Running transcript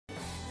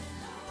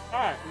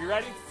Alright, you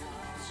ready?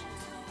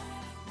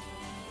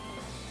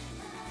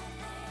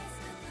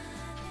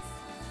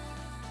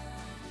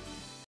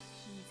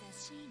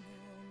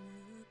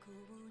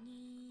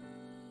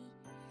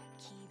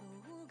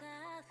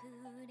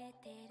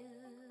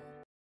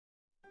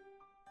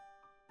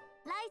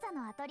 Ryza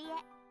のアトリエ、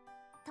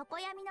常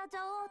闇の女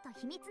王と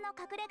秘密の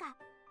隠れ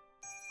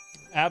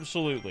家。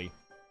 Absolutely.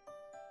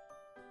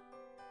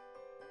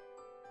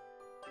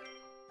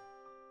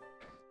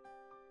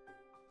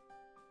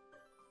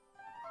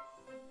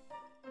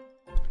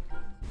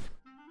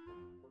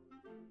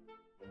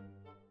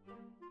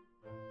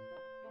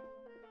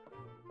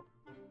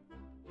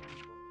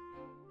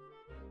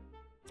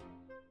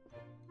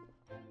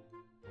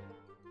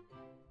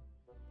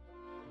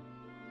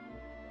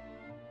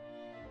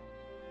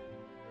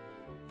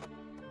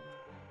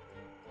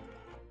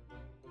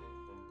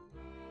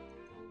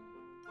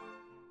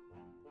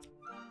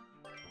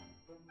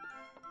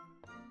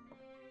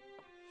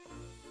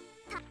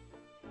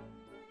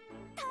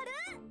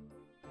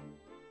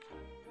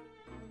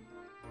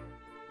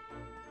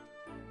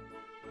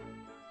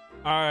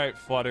 Alright,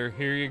 Flutter,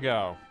 here you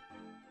go.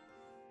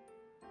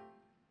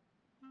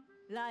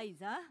 ライ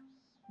ザ、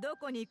ど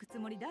こに行くつ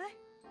もりだい？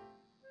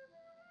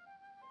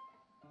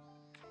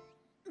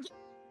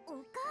お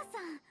母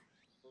さん。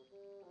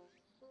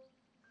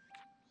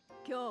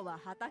今日は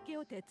畑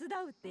を手伝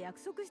うって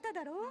約束した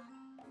だろ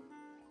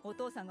う。お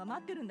父さんが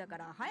待ってるんだか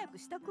ら早く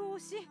支度を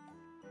し。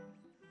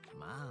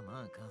まあ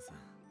まあ母さん、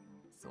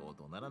そう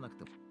怒鳴らなく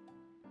ても。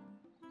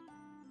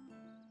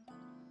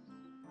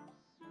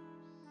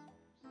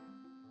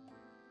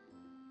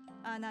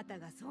あなた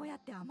がそうやっ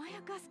て甘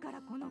やかすか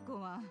らこの子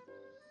は。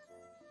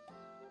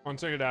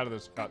Once I get out of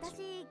this 私、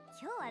 cutscene. 今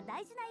日は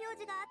大事な用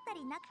事があった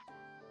りな。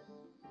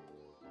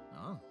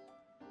ああ、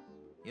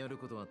やる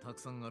ことはたく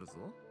さんあるぞ。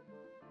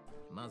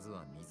まず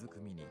は水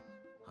汲みに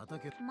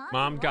畑。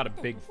Mom got a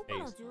big ここか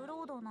ら face. 重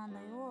労働なん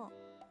だよ。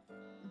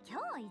今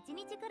日一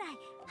日くらい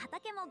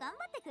畑も頑張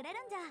ってくれ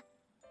るんじゃ。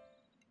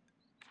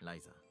ラ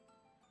イザ、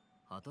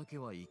畑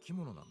は生き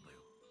物なんだよ。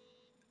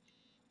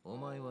お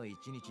前は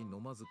一日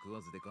飲まず食わ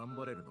ずで頑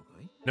張れるのか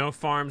い？ No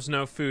farms,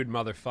 no food,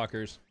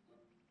 motherfuckers.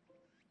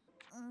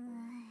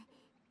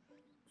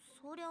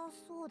 そりゃ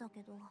そうだ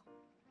けど。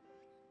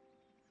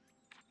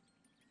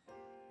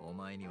お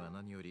前には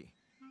何より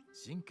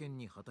真剣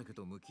に畑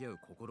と向き合う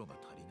心が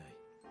足りない。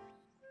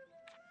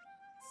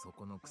そ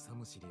この草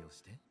むしりを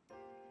して、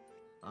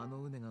あ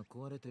の畝が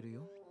壊れてる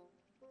よ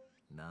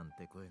なん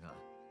て声が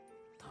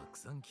たく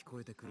さん聞こ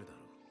えてくるだろ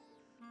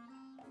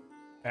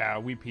う。 Yeah,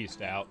 we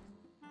pieced out.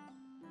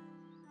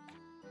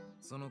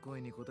 その声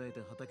に応えて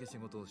畑仕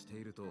事をして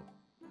いると、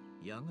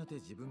やがて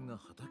自分が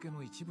畑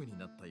の一部に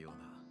なったよう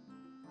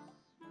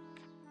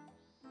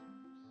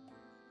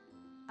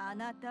あ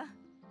なた、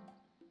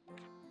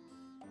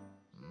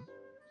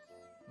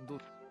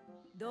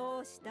ど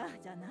うした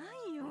じゃな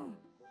いよ。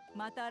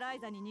またライ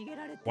ザに逃げ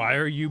られて。 Why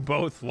are you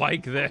both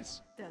like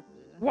this? ったく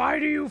Why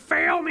do you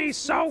fail me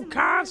so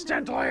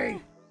constantly?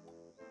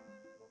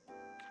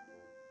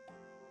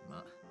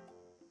 ま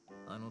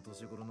あ、あの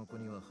年頃の子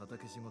には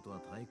畑仕事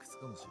は退屈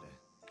かもしれん。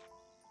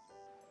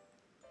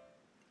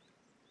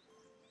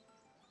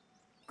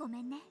ご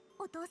めんね、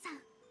お父さん。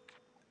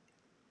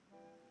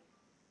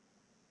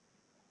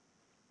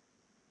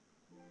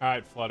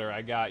Alright, Flutter,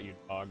 I got you,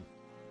 dog.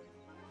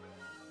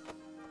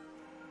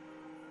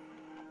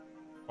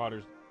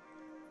 Flutter's.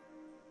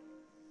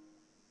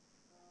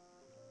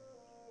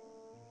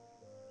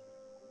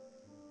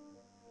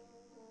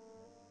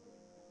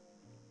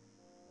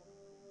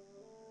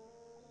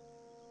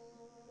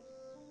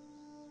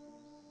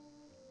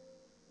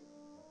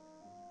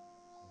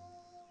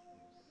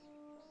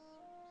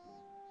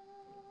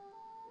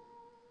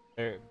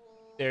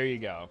 There you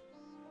go.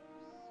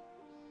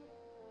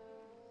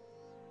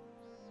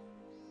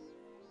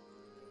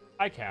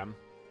 I can.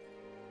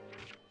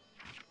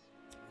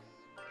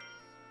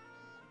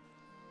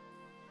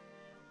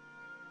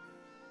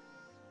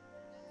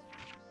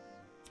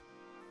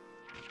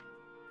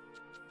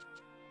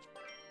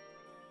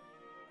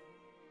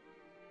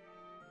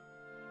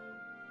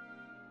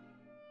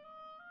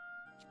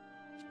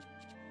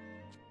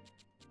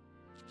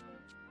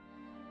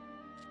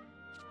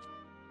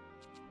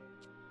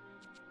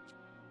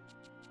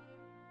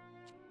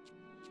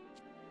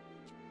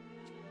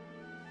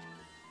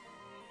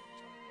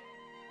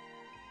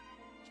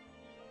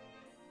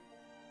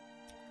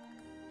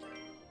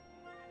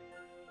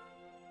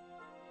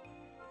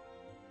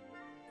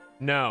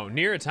 No,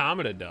 Near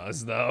Automata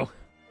does, though.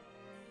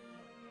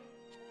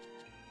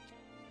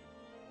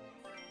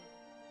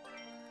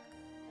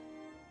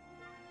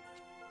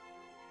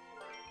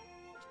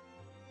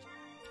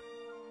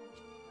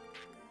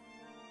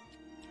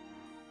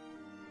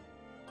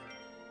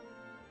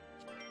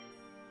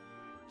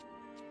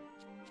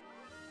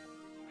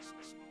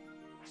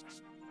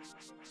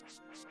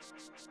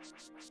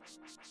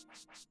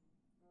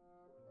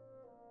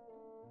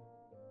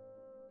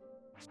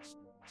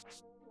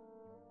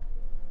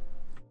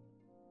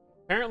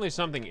 Apparently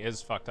something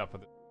is fucked up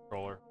with the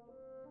controller.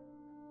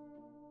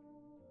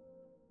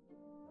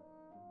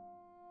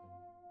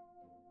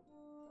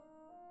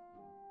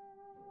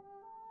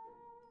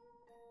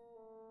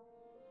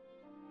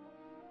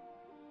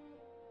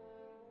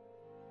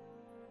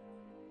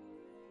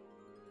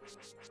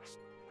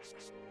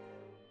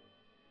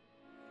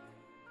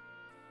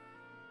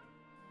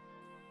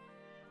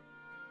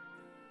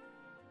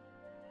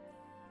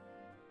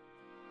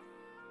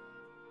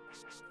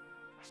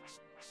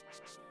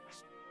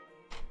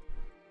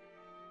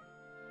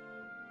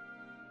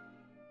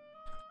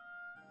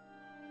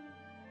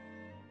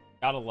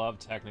 Gotta love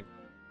technical.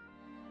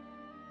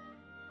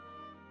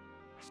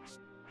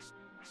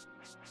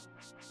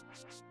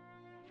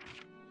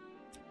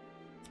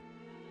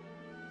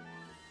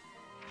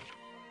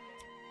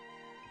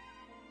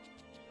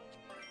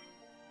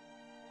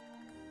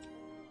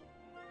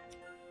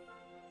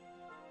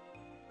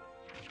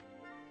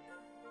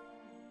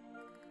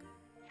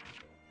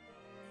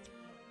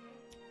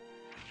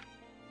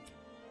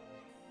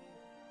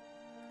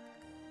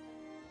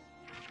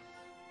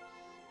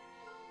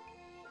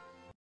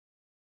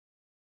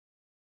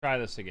 Try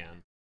this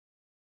again.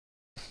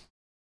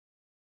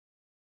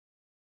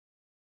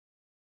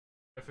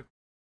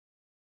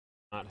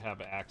 Not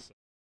have access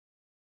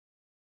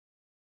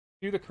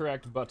to the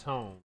correct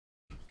button.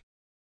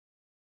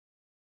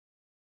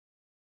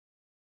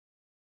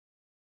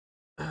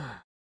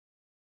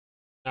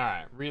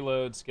 Alright,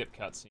 reload, skip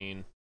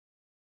cutscene.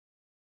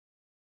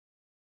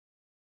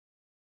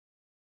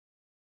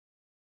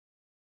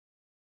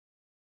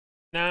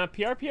 Nah,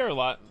 PRP are a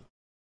lot.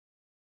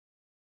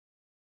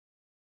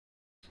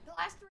 The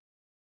last three.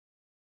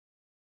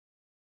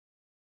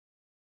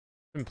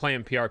 Been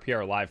playing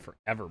PRPR live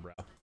forever, bro.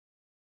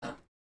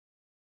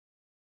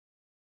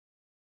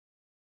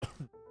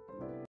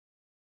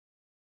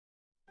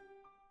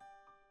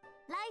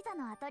 Ryza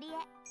のアトリエ、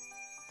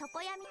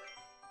常闇。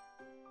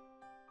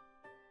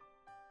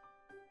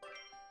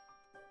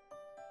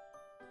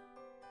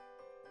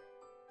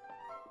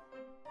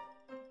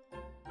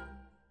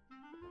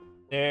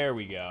There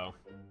we go.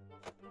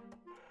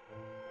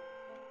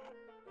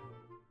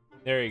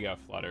 There you go,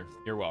 Flutter.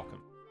 You're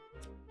welcome.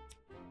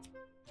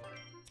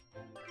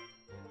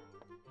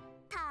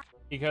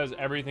 Because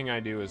everything I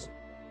do is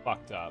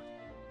fucked up.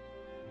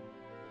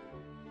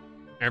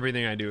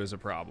 Everything I do is a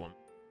problem.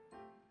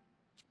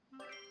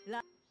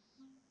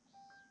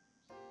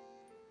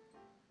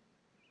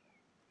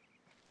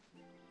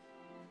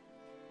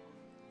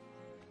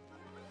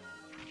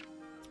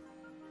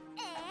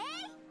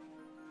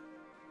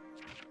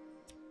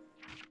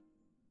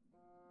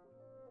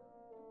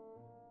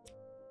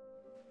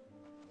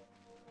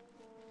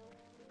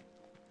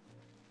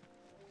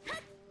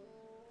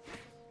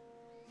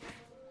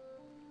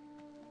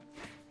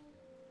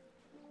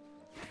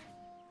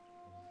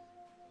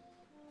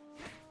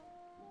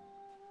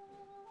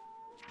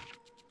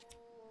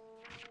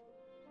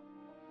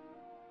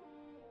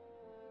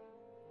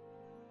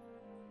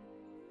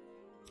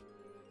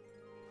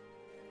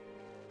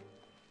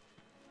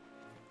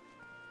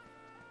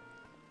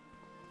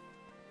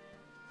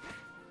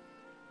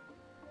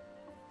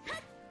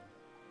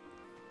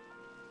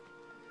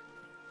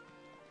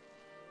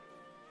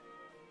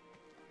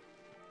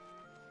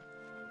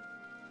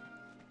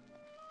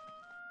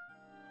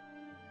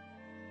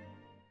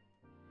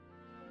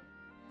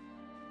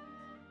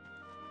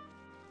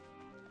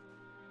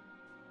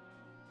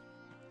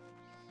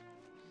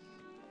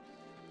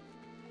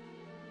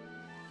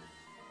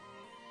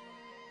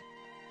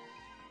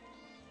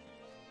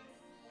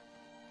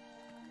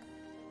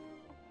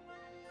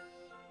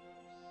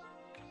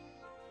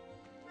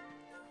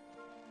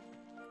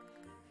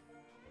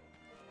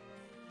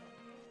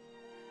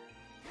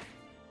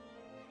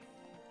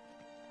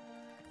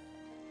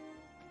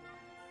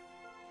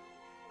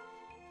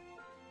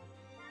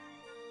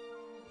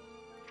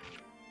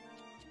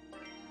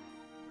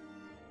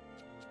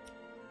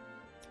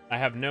 I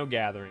have no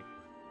gathering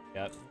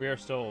yet. We are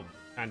still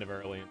kind of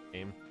early in the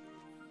game.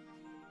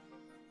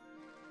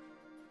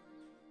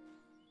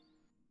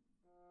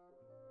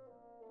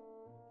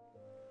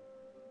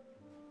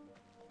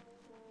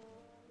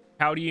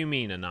 How do you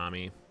mean,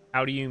 Anami?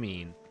 How do you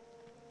mean?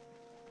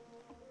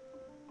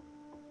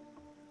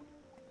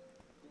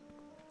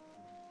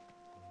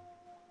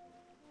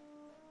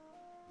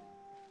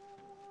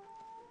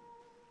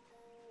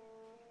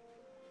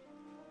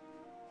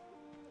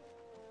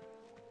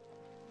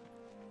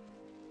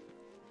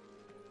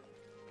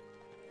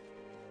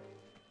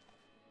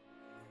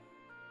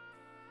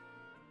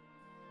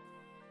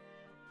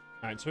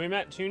 Alright, so we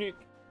met two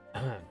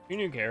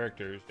new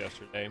characters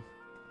yesterday.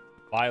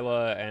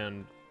 Lila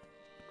and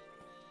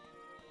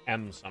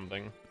M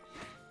something.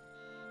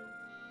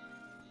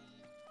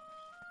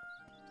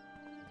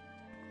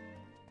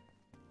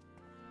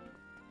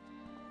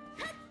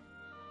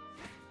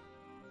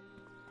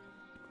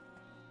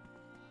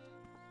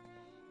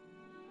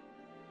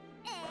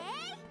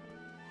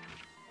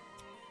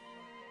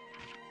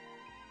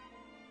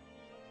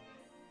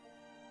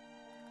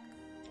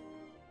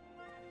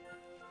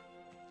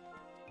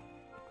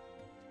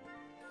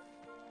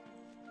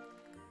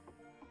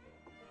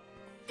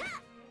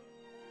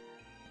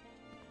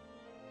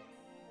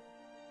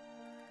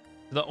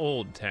 The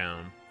old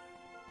town.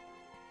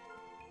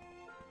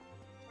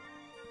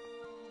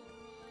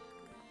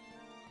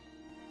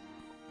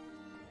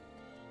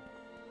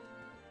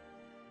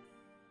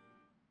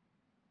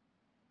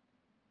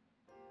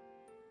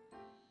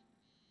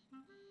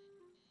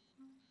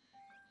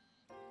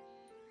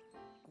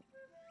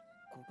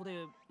 こ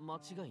で間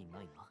違い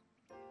ないな。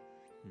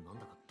なん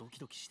だかドキ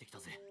ドキしてきた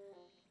ぜ。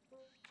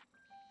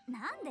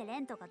なんでレ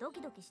ンとかド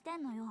キドキして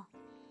んのよ。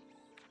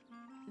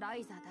ラ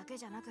イザだけ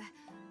じゃなく、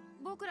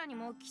僕らに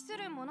も期す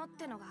るものっ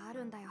てのがあ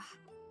るんだよ。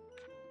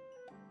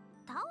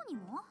タオに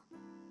も？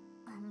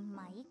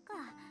まあいいか。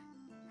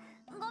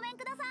ごめん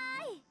くださ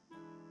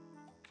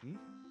い。ん？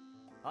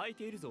空い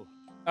ているぞ。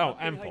 Oh,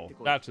 Empel.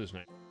 That's his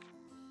name.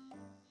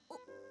 お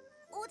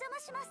邪魔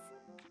します。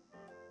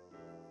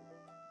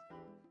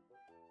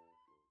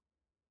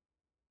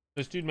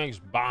 This dude makes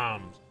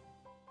bombs.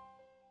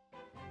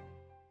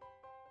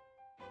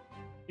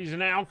 He's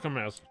an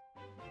alchemist.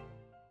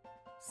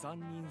 3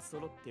人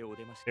揃ってお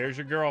出まし。 There's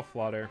your girl,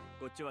 Flutter.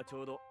 こっちはち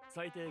ょうど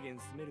最低限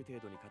住める程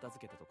度に片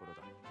付けたところ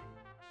だ。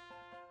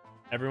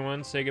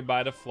 Everyone say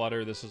goodbye to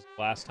Flutter. This is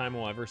the last time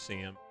we'll ever see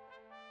him.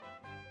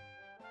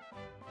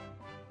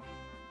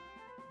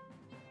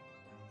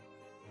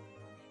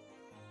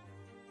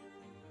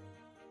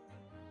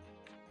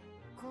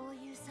 こう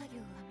いう作業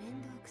は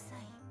面倒くさい。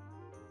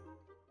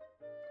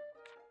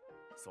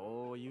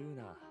そう言う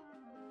な。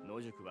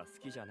野宿は好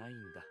きじゃないん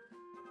だ。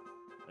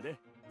で、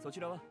そち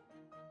らは？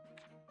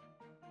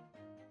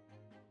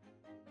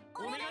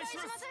お願いし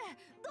ます。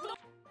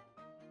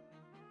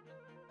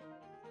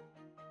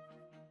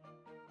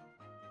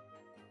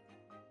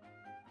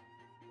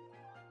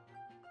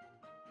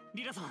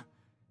リラさん、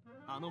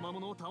あの魔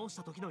物を倒し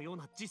た時のよう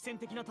な実践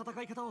的な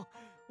戦い方を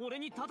俺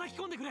に叩き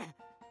込んでくれ。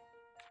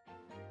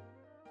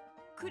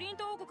クリン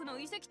ト王国の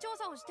遺跡調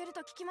査をしてる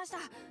と聞きました。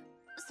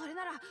それ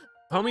なら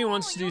Homie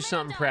wants to do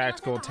something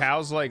practical.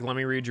 Tao's like, let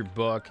me read your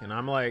book. And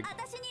I'm like,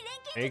 私に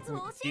錬金術を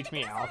教え teach てく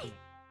me ださい。 alchemy.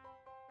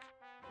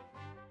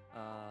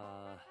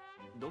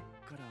 どっか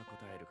ら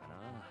答えるか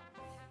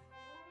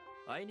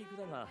な。あいにく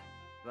だが、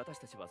私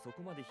たちはそ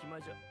こまで暇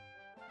じゃ。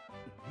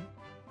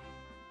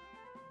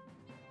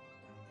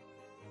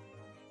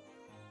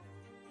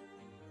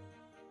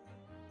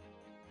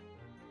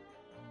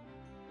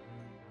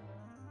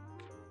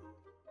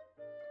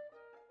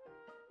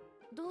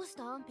どうし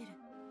たアンペル？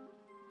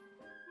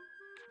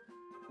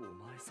お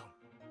前さん、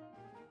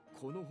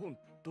この本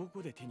ど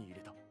こで手に入れ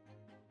た？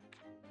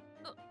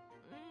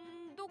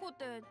どこっ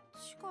て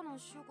地下の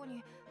書庫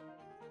に。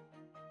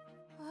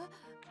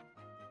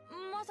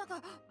まさ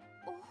か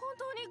本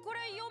当にこれ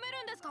読め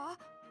るんですか？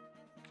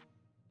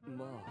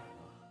まあ、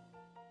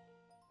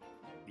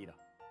リラ、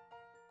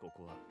こ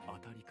こは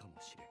当たりか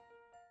もしれん。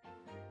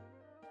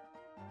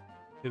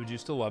 Hey, would you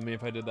still love me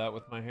if I did that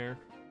with my hair?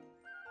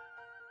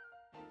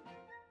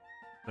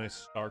 Nice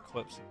star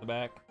clips in the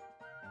back.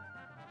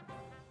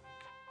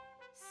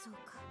 そう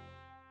か。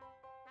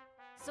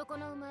そこ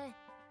のお前、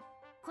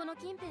この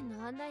近辺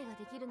の案内が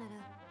できるなら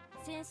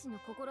戦士の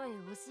心得を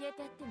教え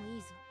てやってもい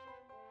いぞ。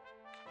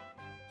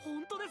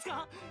本当です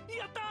か？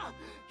やった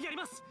ー！やり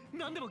ます！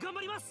何でも頑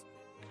張ります！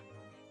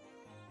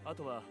あ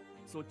とは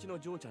そっちの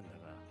ジョーちゃんだが。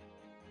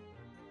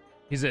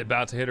 He's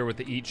about to hit her with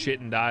the eat shit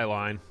and die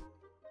line.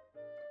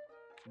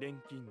 錬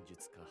金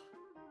術か。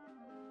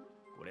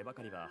これば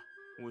かりは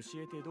教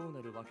えてどう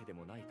なるわけで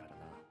もないからな。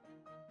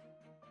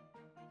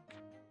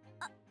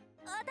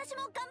私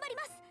も頑張り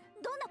ます。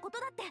どんなこと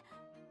だって。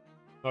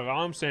 Look,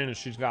 all I'm saying is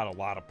she's got a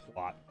lot of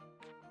plot.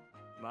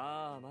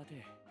 まあ待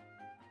て。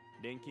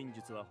錬金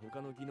術は他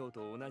の技能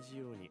と同じ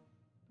ように、い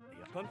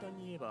や簡単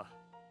に言えば、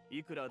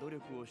いくら努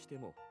力をして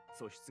も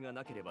素質が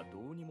なければど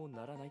うにも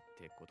ならないっ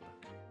てことだ。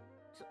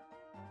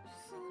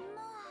そんな。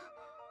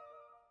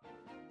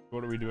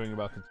 What are we doing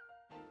about this?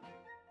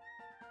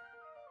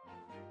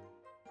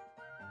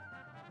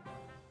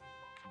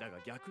 だが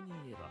逆に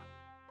言えば、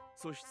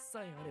素質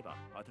さえあれば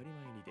当たり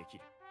前にでき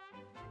る。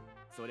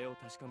それを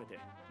確かめて、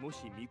も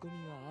し見込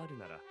みがある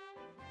なら。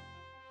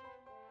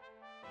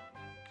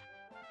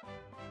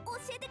 教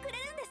えてくれる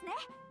んですね。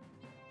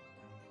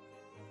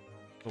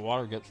 The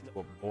water gets to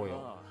a boil.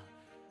 あ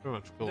あ、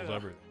 Pretty much kills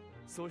everything.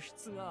 素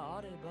質が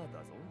あれば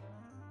だぞ。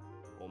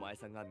お前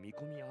さんが見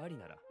込みあり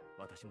なら、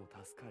私も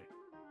助かる。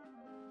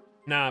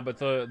 Nah, but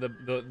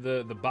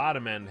the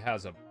bottom end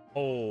has a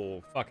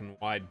whole fucking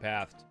wide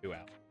path to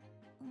out.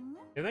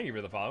 Hey, thank you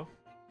for the follow.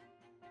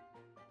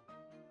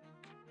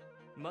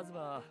 まず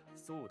は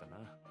そうだな。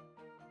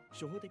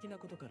初歩的な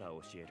ことから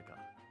教えるか。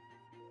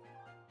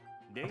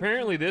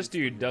 Apparently, this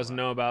dude doesn't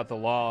know about the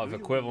law of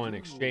equivalent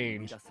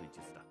exchange.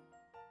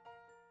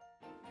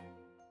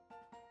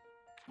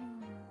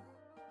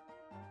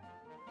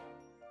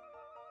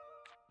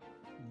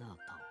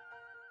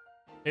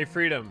 Hey,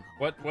 Freedom,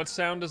 what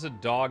sound does a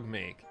dog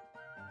make?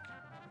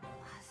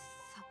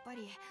 さっぱ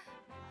り。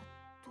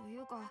とい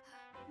うか、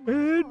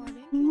 Edward!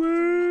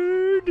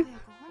 早く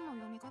本の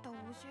読み方を教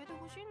えて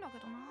ほしいんだけ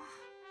どな。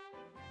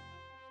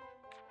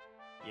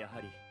やは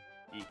り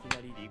いき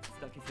なり理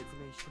屈だけ説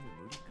明しても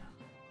無理か。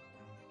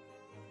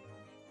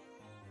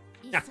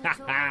 いっそちょう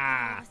ど考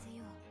えせ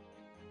よ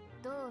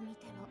う。どう見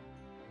ても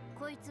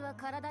こいつは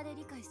体で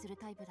理解する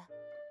タイプだ。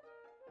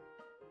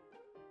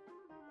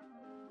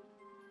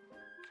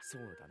そ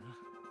うだな。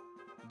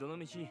どの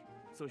みち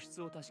素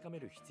質を確かめ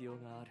る必要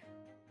がある。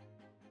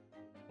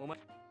お前。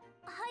は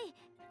い、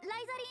ラ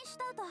イザリンシュ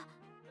タウト。ラ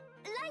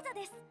イイザ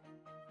です。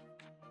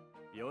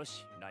よ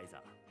し、ライ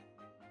ザ。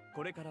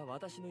これから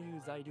私の言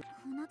う材料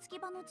船着き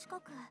場の近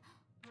く。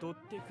取っ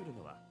てくる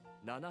のは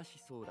七思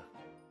想だ。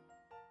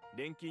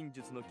錬金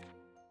術のわ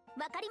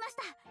かりまし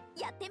た。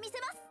やってみせ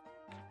ま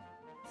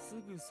す。す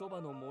ぐそ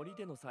ばの森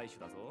での採取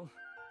だぞ。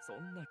そ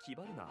んな気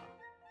張るな。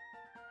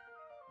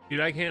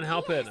Dude, I can't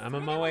help it. I'm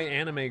a moe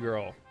anime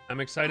girl. I'm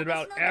excited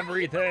about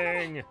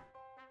everything.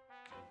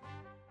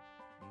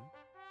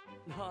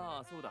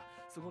 ああ、そうだ。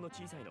そこの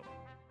小さいの。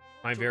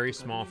 My very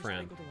small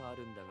friend. ことがあ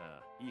るんだ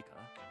が、いいか？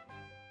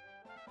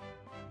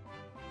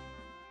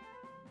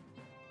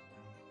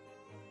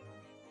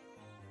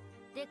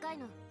でかい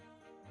の、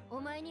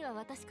お前には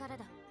私から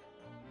だ。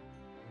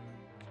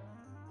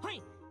は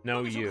い。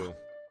 No, you.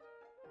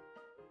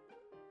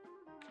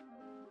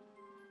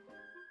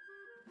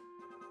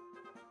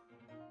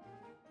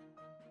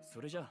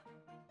 それじゃあ、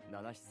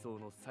七思想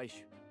の採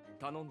取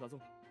頼んだぞ。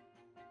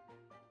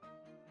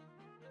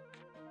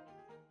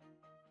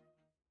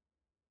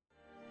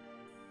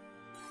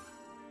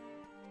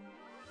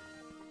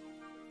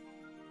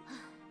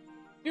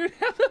Dude,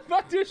 how the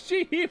fuck does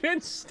she even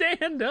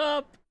stand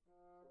up?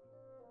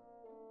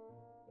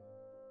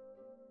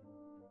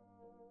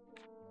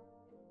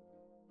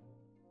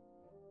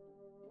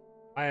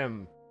 I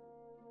am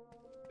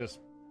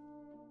just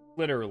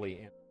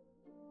literally.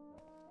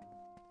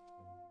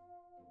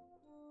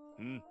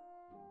 うん。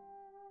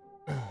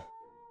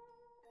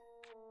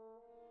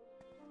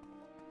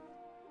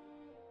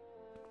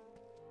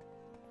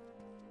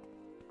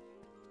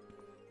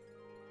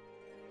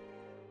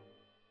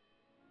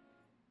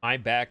My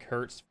back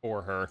hurts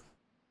for her.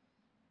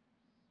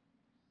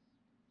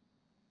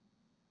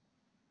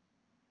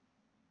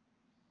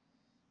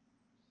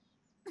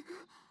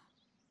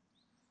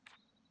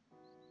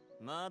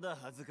 まだ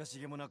恥ずかし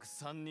げもなく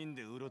3人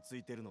でうろつ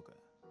いてるのか。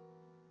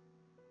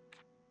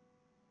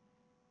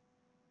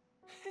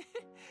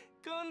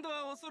今度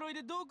はお揃い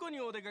でどこに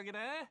お出かけだ？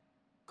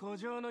古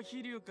城の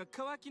飛竜か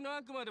乾きの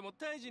悪魔でも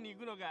退治に行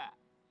くのか？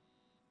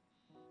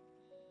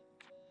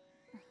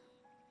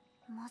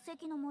魔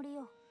石の森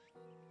よ。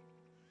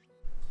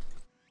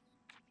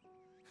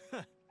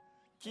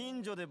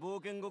近所で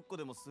冒険ごっこ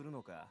でもする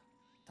のか。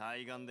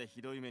対岸で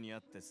ひどい目にあ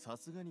ってさ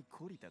すがに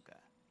懲りたか。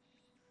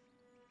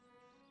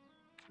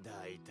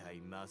だいた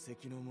い魔石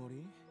の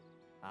森？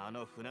あ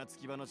の船着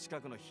き場の近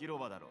くの広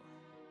場だろ。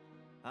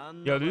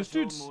Yeah, these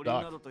dudes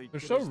suck. They're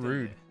so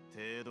rude.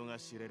 程度が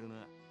知れる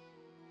な。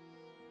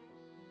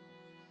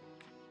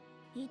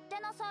言って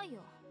なさい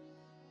よ。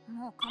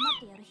もう構っ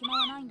てやる暇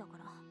はないんだか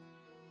ら。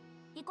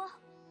行こう。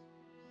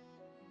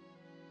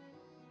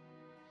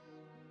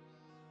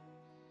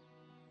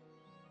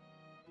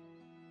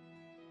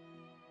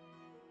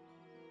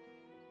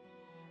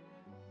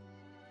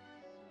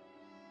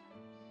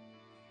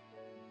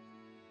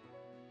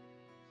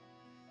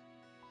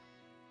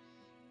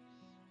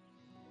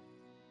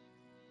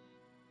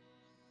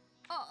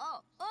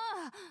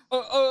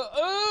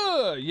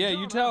Yeah,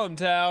 you tell him,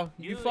 Tao.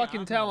 You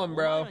fucking tell him,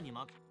 bro.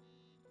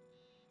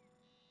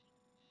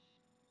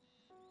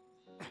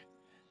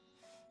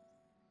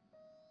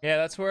 Yeah,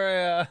 that's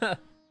where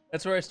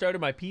that's where I started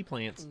my pea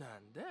plants.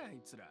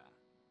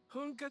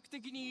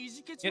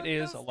 It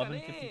is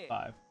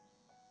 11:55.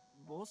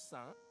 ボスさ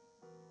ん？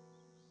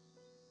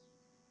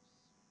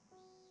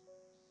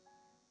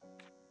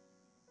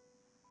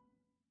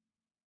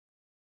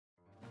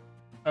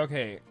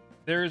 Okay,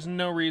 there is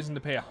no reason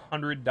to pay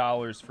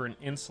 $100 for an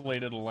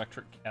insulated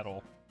electric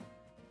kettle.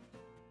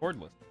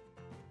 Cordless.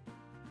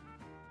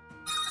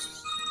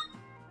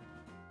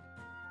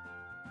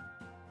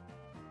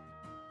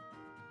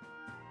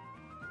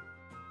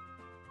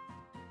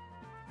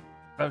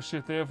 Oh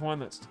shit, they have one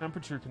that's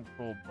temperature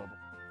controlled bubble.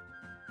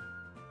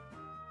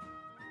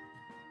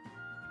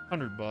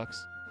 $100.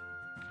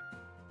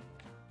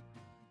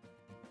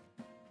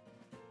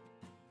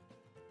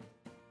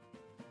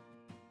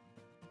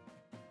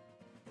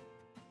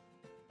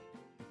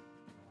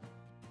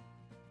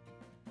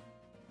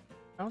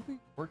 I don't think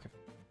it works.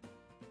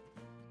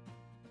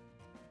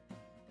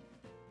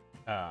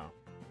 Oh.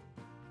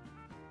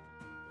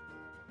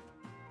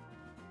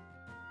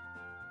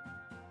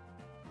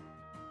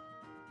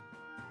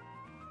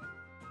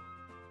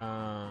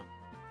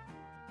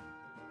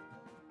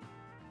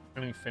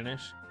 Can we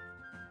finish?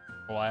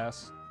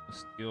 Glass,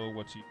 steel,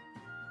 what you...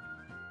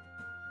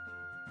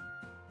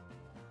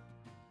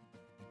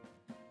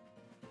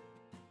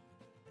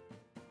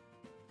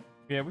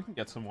 Yeah, we can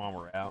get some while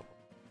we're out.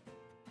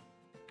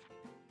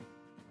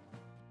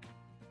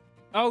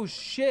 Oh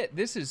shit,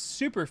 this is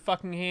super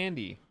fucking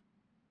handy.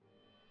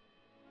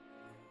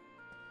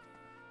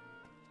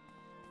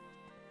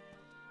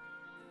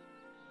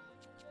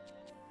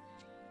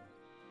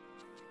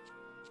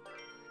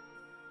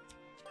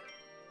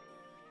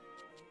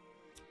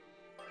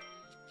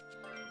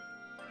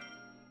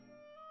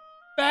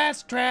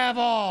 Fast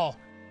travel!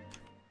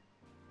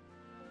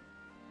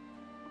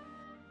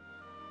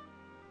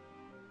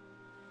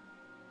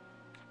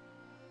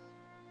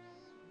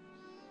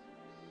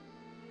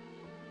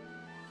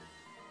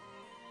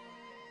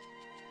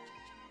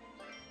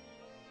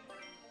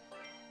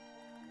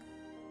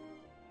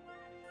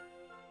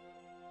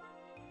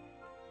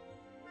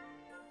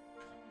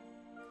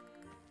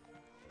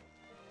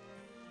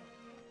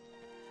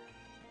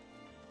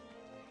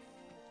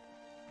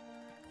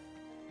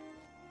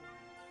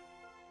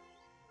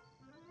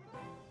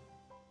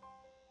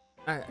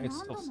 It's 何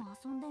still 度も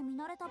遊んで見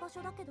慣れた場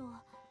所だけど、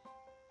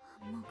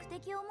目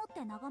的を持っ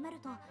て眺める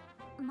と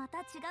また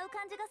違う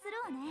感じがす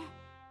るわね。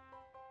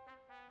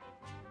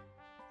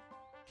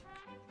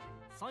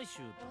採集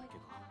だっけ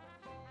か。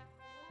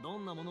ど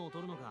んなものを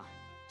取るのか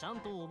ちゃん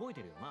と覚え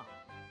てるよな。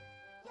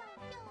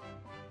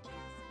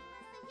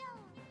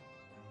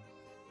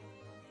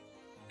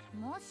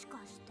もしか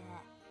して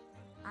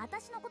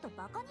私のこと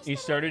バカにして You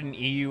started an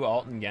EU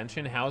alt in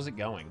Genshin? How's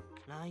it going?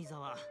 ライザ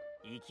は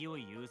勢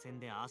い優先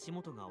で足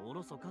元がお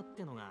ろそかっ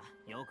てのが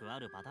よくあ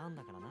るパターン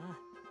だからな。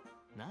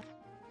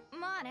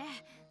まあね、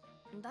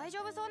大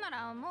丈夫そうな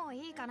らもう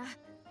いいかな。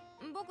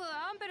僕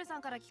アンペルさ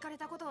んから聞かれ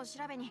たことを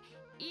調べに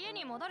家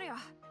に戻るよ。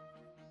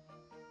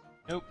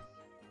 Nope.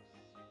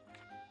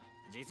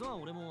 実は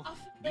俺も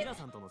リラ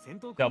さんとの戦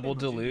闘 Double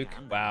Diluc?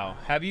 Wow.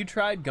 Have you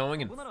tried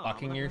going and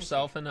fucking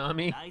yourself,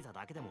 Anami? ライザ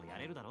だけでもや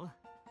れるだろ。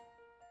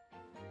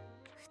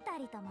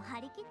二人とも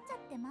張り切っちゃっ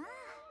てまあ。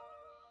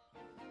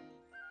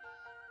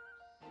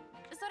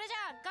それじゃ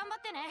あ頑張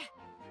ってね。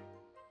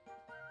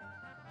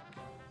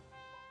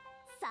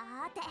さ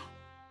ーて、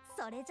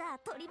それじゃあ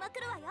取りま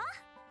くるわよ。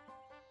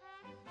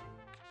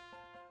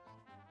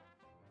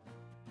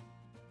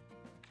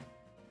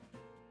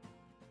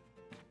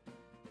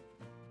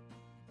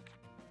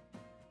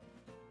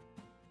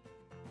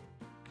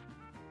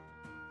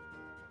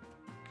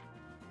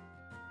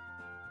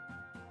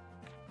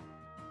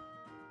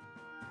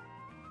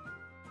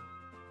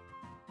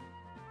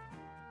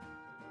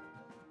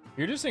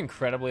You're just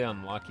incredibly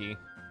unlucky.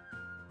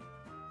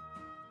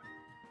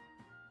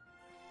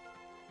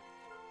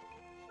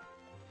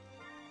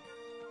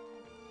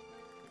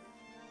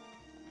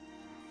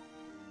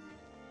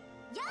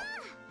 Yeah!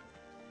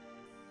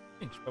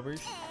 Thanks,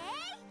 Bubbers.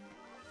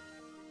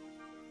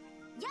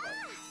 Yeah!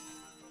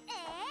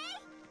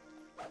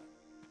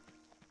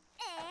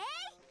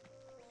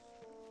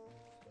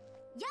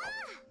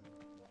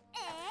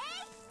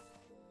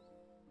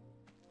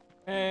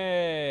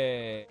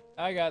 Hey,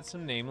 I got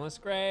some nameless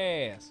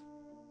grass.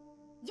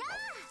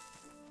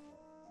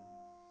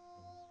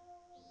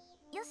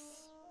 よし、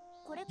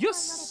これくらいやればいいよ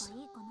しか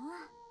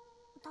な。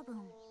多分。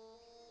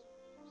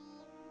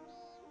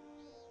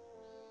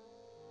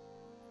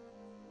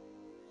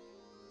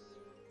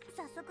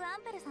早速ア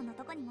ンペルさんの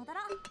とこに戻ろ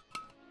う。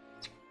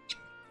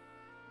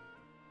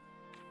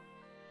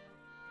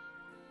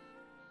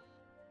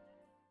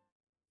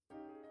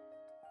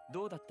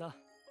どうだった？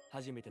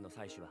初めての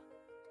採取は。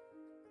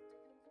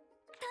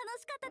楽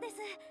しかったです。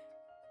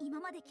今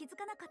まで気づ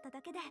かなかった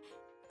だけで、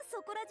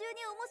そこら中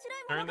に面白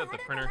い Learned もの that が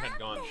the あるん printer だ had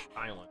な gone って。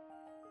 silent.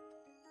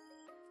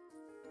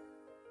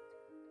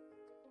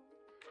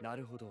 な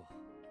るほど、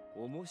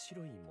面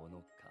白いも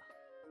のか。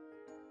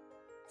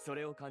そ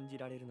れを感じ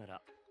られるな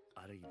ら、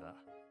あるいは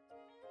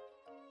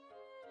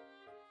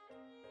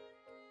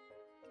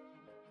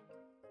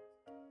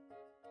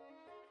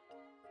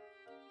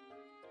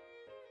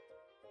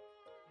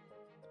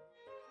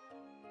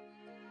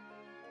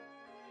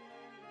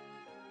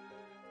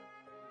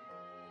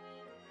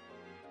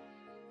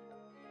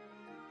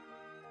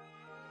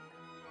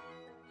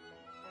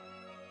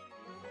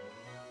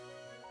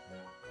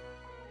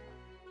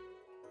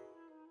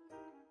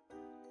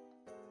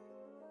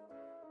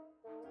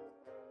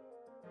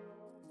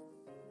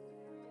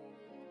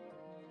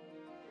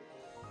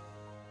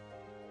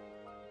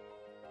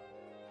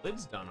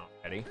Lid's done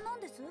already. な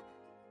んです？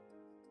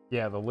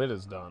 Yeah, the lid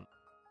is done.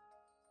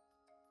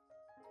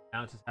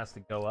 Now it just has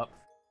to go up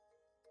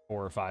 4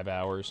 or 5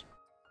 hours.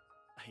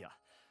 いや、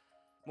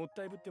もっ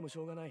たいぶってもし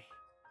ょうがない。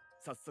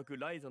早速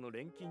ライザの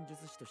錬金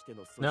術師として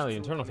の素質 No, を the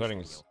試 internal して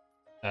み threading's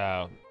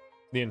よ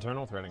the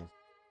internal threading.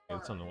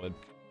 It's on the lid.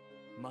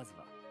 う。まず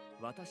は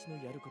私の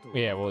やることを。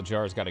 Yeah, well, the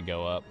jar's got to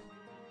go up.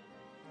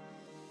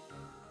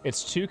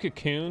 It's 2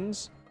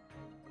 cocoons,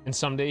 and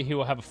someday he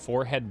will have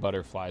 4 head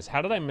butterflies.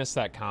 How did I miss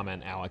that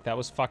comment, Alec? That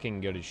was fucking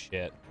good as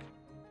shit.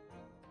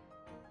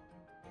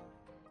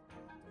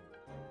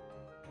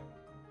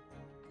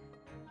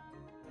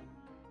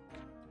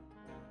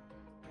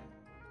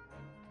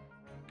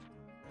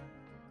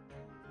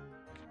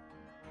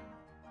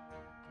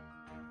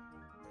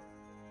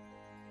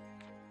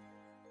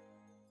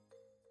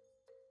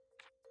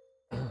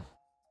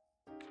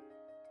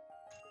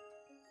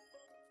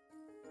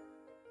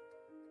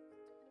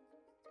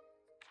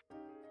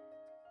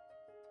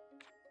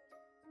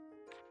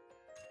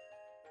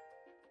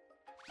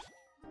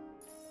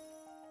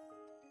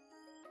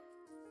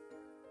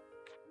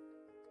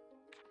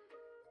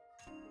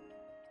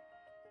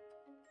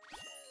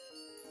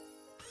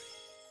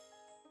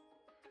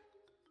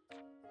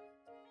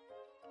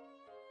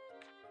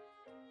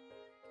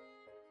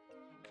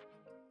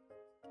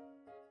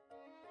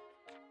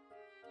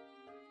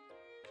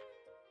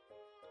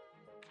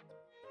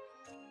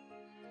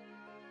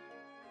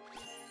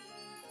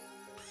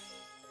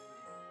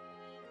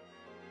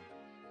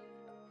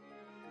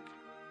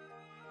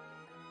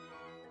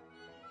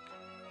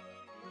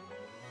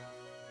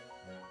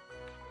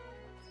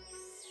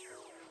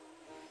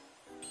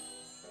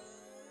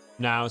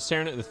 No, I was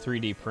staring at the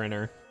 3D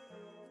printer.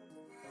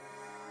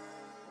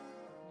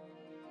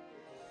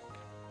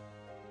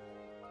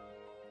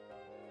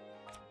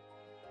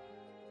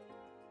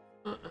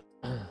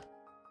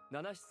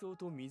 七思想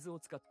と水を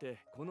使って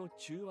この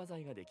中和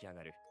剤が出来上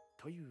がる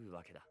という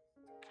わけだ。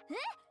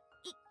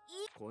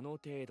この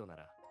程度な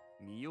ら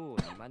見よう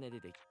見まねで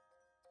でき。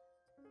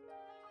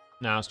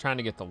 Now I was trying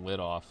to get the lid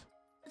off.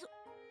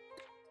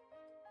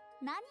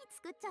 何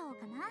作っちゃおう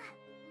かな。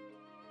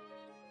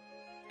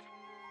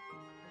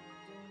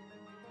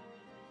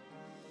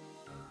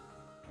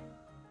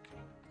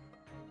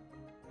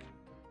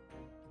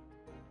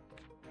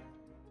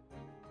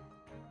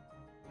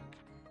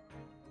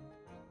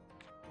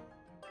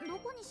ど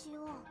こにし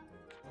よう。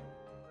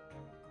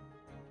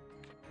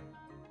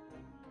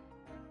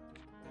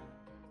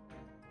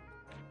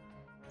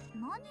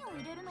何を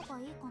入れるのが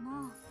いいか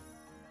な。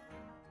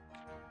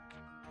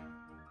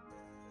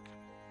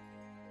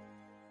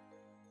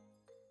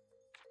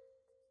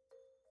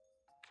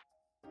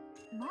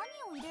何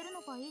を入れる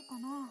のがいいか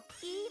な。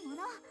いいも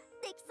の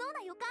できそう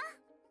な予感。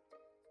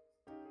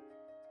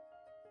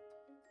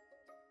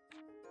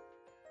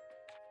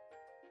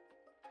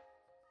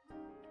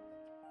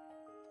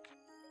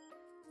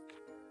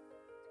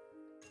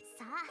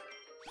さあ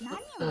何を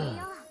入れ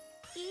よう。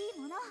いい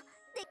もの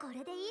でこ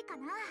れでいいか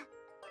な。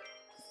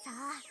さ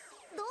あ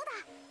どうだ。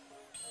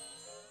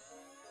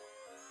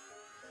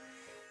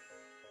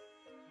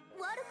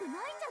悪くないんじ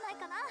ゃない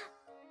かな。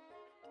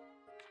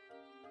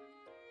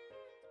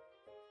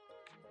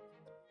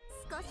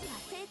少しは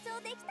成長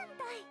できたみた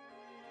い。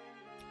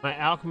 My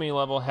alchemy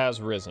level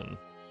has risen.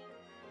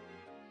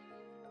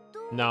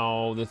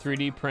 No, the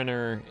 3D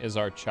printer is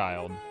our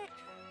child. こ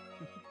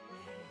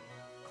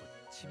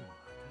っちも当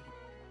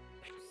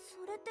たり。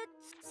それって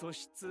素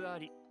質あ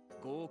り。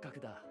合格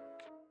だ。やった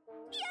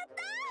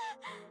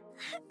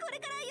ー。これ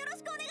からよろ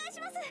しくお願い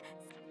します。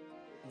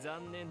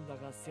残念だ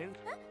が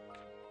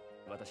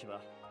私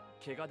は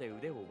怪我で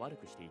腕を悪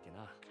くしていて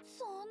な。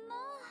そんな。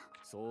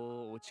そ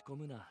う落ち込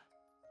むな。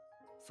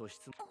素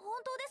質。本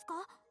当です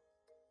か。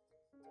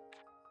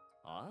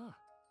ああ。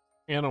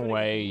 In a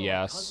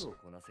way, 数 yes. を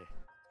こなせ。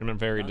 In a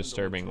very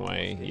disturbing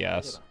way,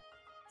 yes.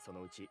 そ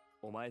のうち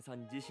お前さ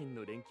ん自身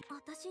の錬金。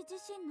私自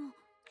身の。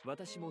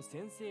私も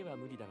先生は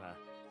無理だが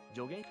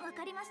助言。わ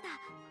かりました。あ、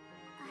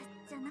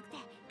じゃなくて。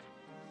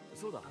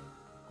そうだ、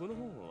この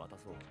本を渡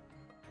そう。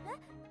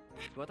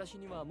私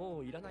にはも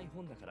ういらない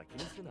本だから気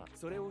にするな。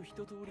それを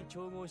一通り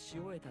調合し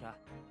終えたら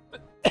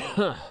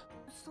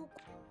そ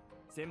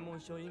専門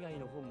書以外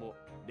の本も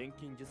錬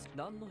金術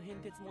何の変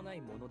哲もな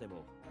いもので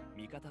も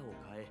見方を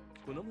変え、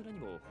この村に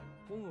も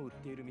本を売っ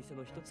ている店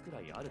の一つくら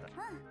いあるだ。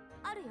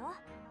あるよ。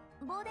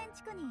ボーデン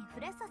地区に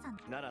フレッサさん。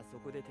ならそ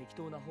こで適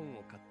当な本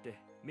を買って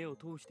目を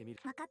通してみる。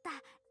わかった。や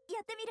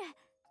ってみる。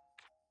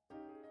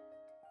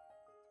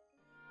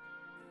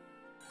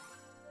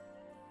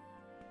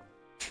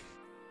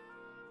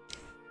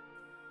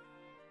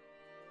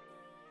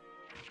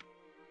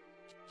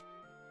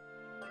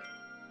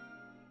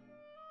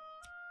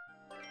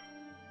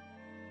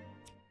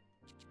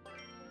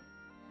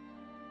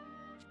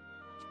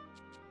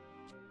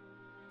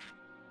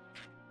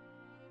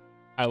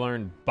I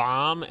learned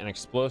bomb and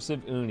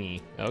explosive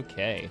uni.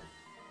 Okay.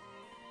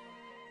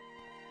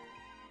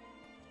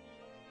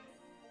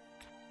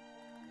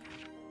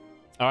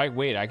 Alright,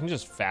 wait, I can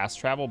just fast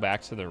travel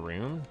back to the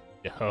room?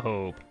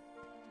 Dope.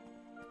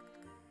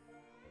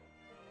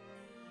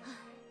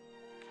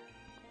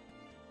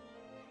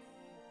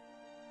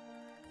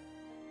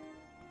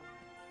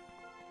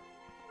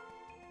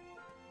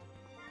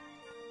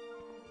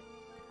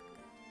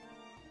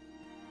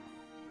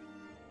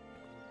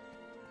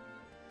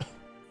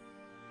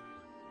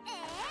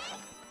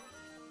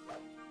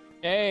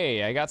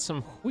 Hey, I got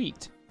some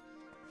wheat.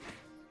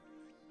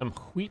 Some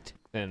wheat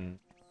and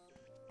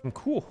some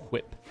cool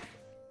whip.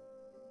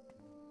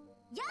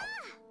 Yeah.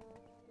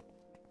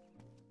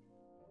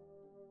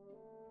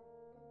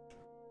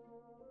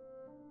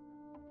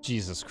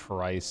 Jesus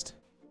Christ.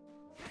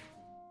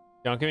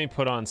 Don't get me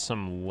put on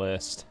some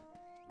list.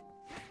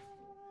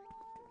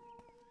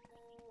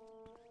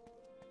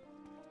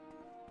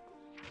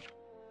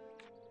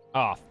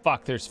 Oh,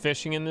 fuck, there's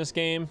fishing in this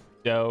game?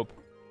 Dope.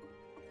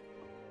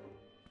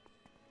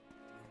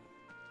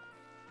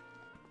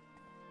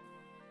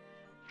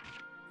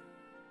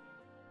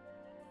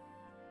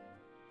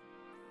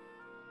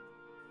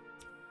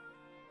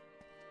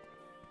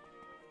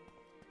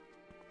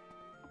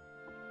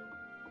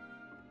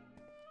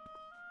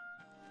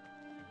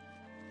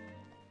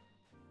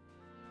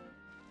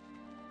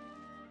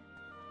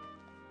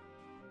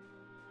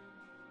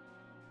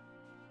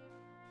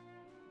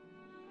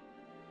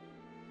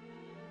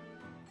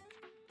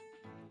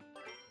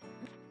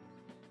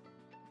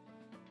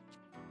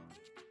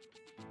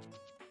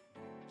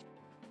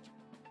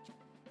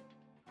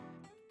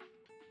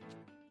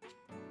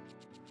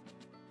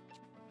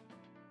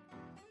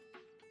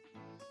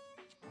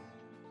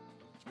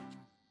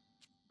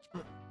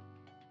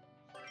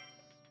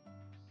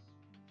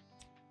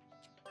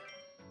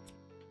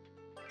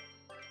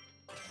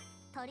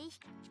取引。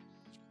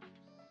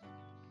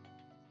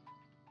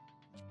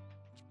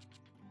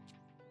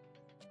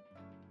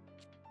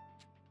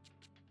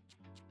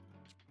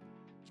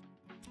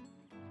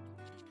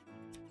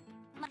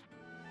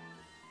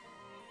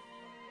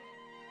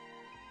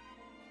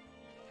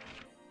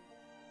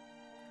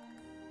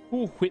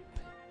Cool whip.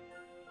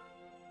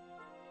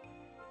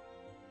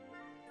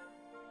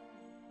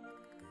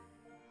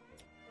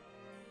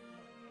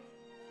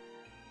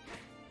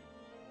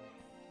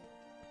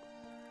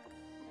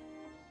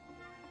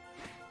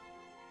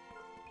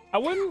 I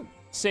wouldn't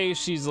say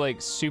she's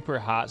like super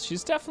hot.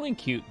 She's definitely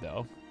cute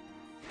though.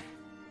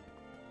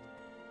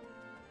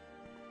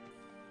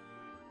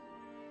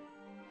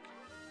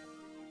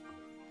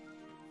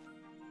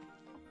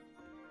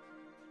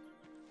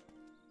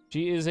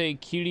 She is a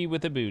cutie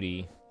with a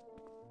booty.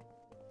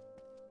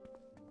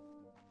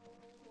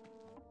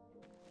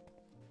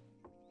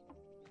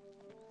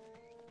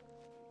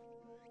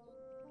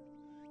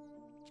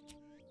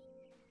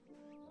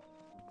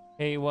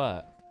 Hey,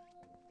 what?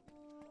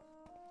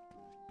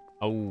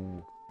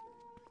 Oh.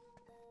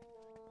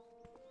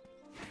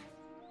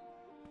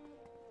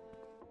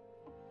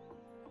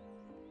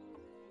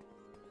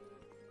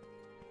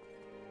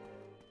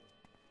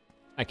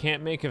 I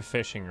can't make a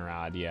fishing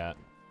rod yet.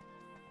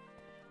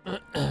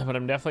 But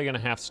I'm definitely gonna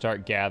have to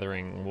start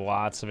gathering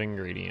lots of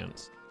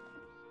ingredients.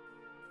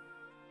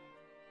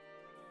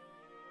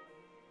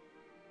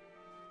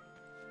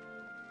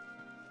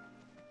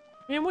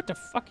 Man, what the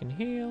fucking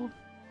hell?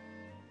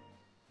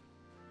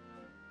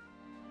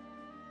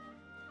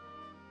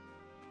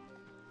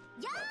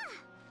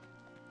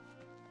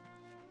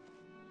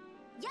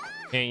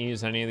 Can't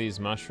use any of these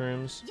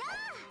mushrooms.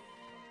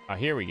 Oh,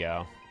 here we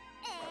go.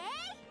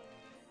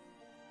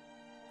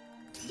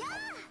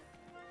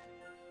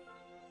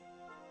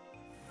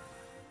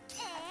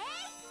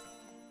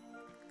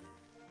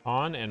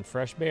 On and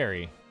fresh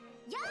berry.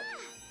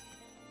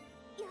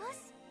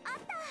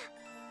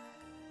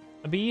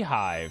 A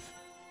beehive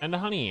and a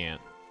honey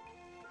ant.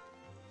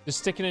 Just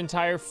stick an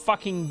entire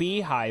fucking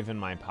beehive in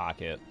my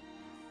pocket.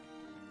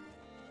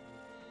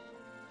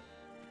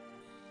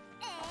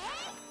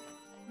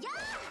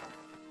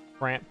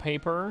 Cramp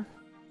paper.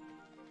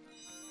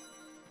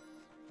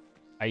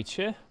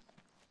 Aicha.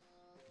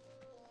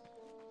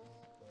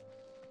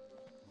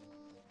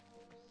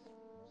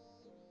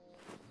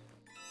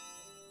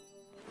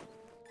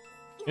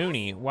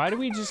 Uni, why do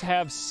we just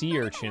have sea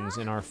urchins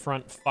in our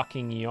front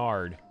fucking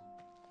yard?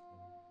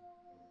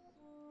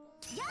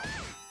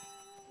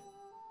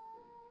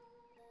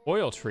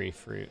 Oil tree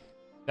fruit.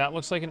 That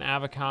looks like an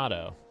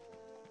avocado.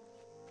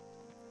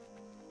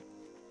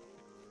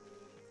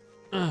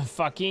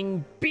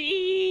 Fucking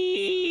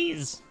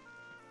bees!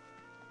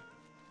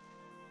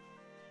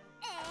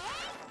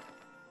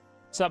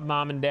 What's up,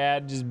 Mom and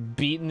Dad? Just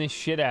beating the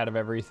shit out of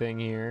everything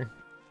here.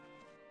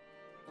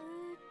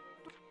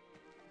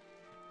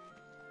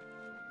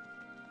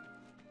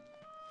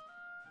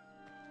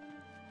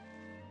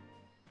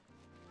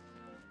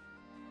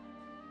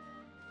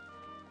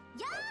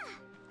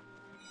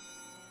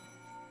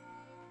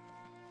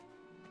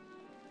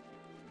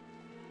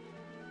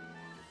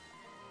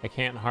 I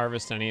can't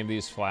harvest any of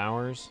these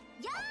flowers.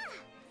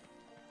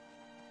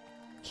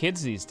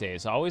 Kids these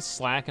days always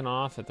slacking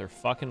off at their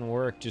fucking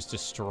work, just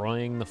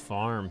destroying the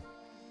farm.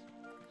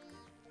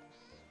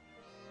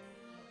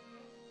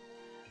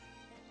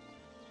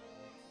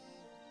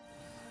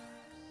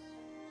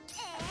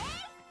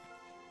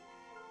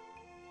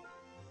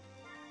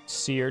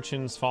 Sea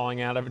urchins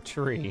falling out of a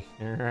tree.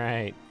 All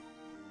right.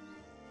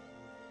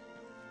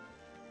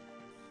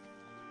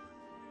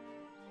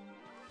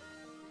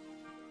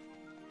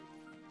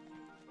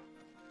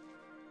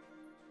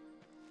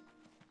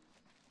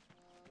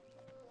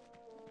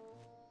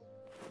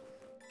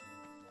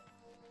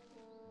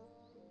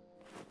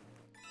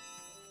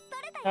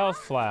 Health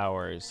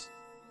flowers.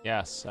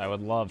 Yes, I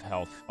would love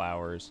health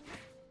flowers.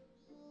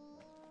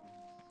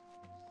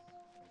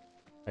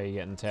 Are you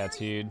getting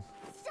tattooed?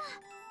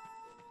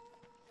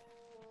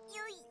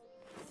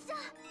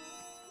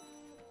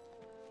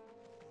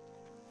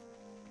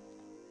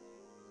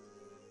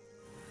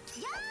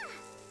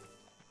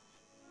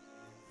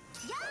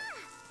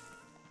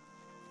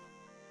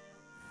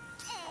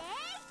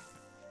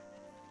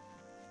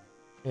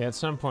 Yeah, at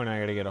some point I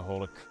gotta get a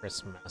hold of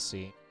Chris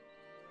Messy.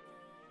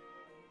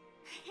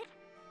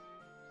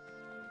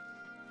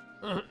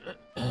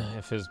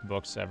 If his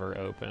book's ever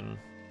open.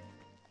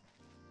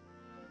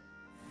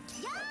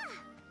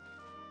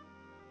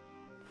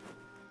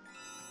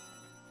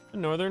 A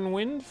northern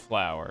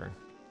windflower.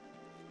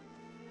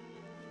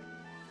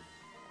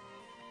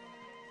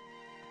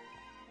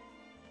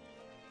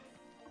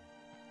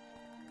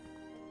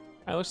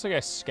 It looks like I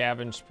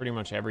scavenged pretty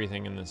much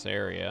everything in this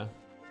area.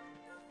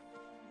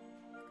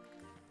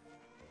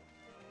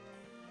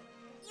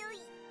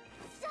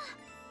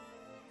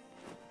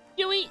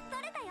 Yui!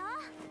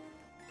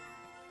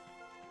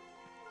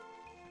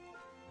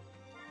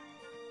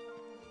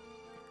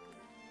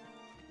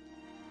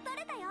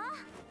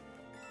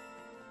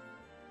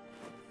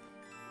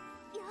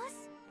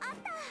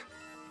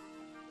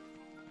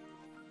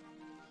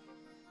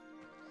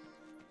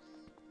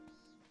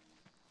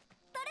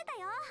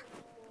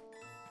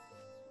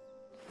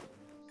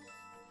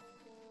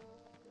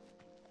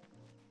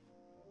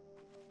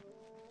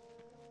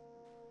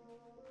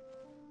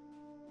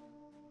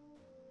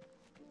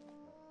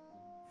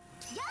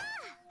 Yeah!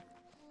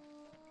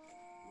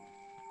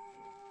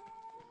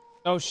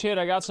 Oh shit,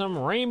 I got some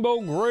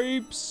rainbow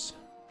grapes.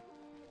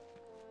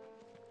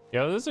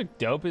 Yo, this is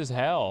dope as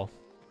hell.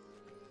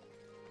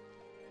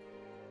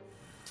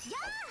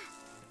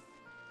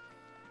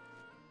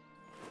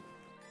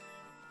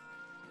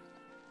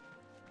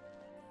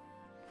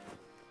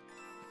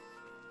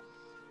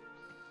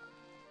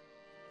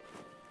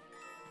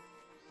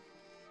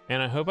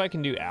 And I hope I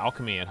can do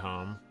alchemy at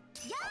home.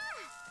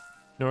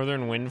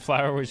 Northern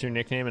Windflower was your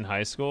nickname in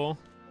high school?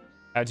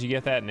 How'd you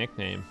get that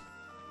nickname?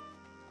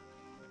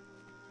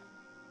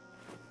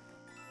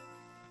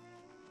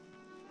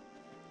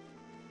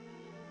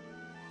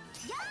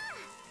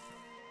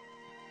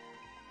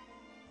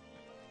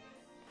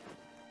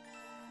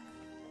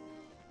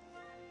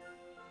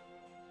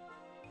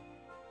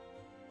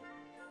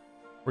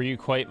 Were you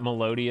quite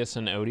melodious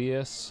and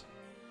odious?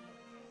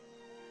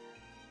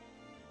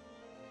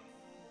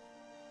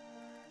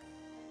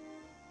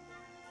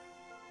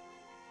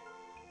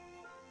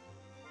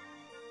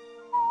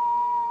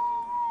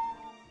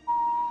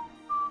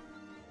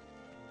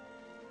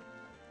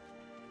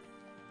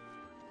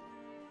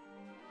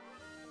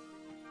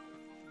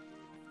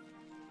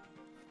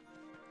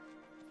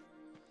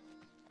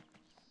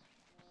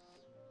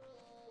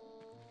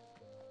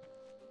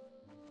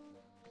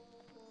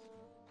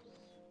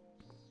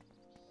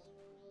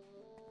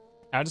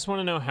 I just want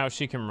to know how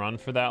she can run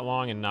for that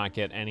long and not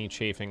get any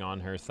chafing on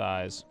her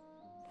thighs.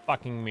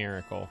 Fucking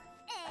miracle.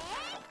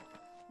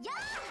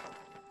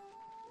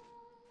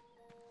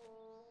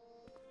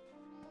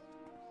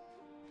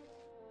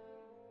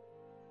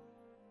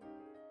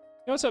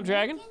 Yo, what's up,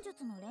 Dragon?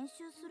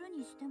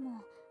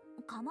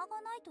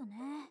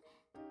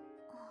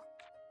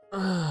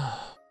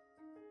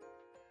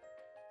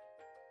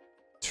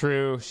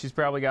 True, she's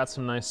probably got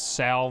some nice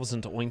salves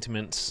and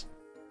ointments.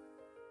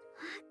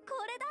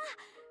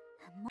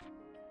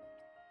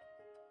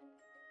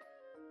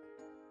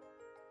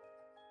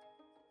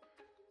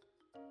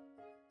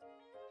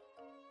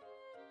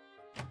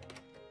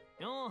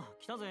 Yo,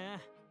 来たぜ。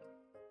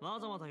わ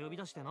ざわざ呼び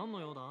出して何の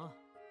用だ？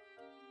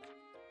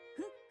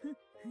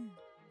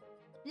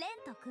レン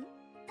ト君、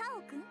タ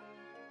オ君、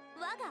我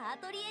がア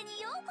トリエ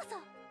にようこそ。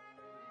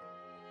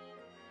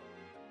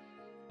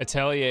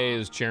Atelier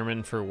is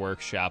German for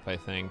workshop, I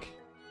think.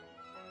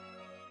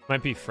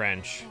 Might be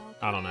French.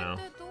 I don't know.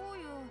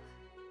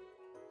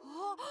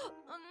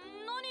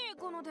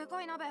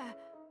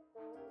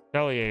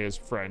 Atelier is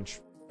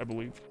French, I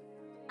believe.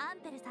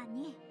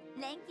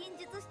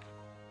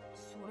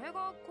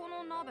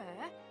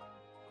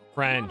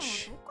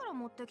 French.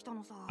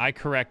 I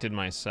corrected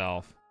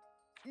myself.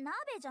 鍋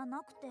じゃな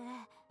くて、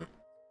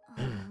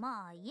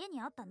まあ家に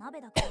あった鍋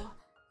だけど、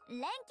錬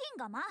金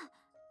釜。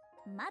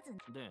まず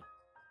で、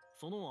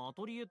そのア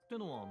トリエって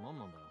のは何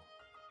なんだよ。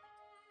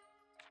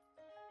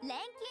錬金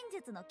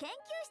術の研究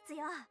室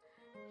よ。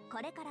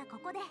これからこ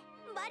こで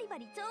バリバ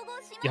リ調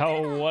合します。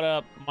Yo, what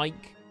up, Mike?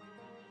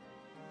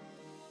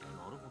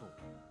 なるほど。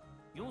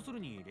要する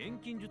に錬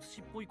金術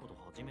師っぽいこと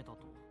始めたと。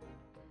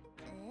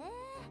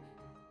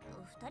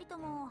二人と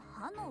も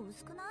反応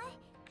薄くない？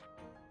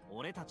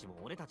俺たちも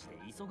俺たちで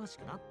忙し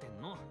くなって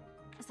んの。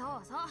そ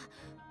うそ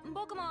う。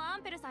僕もア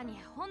ンペルさんに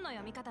本の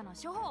読み方の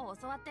処方を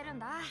教わってるん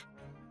だ。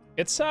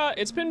It's a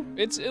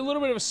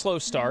little bit of a slow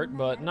start,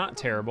 but not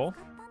terrible. よ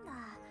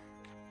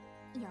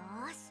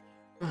し。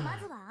ま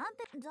ずはアン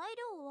ペル材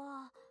料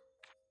は。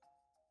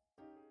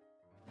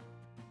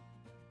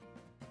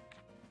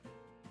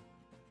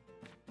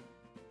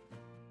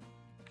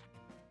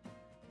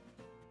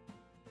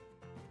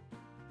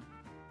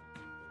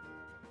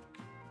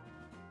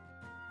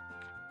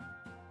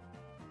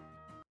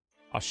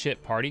Oh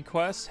shit, party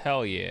quest?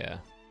 Hell yeah.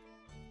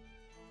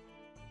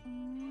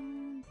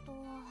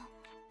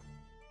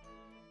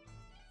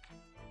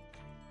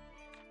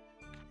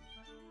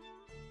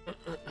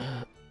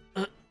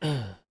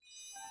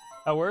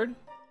 A word?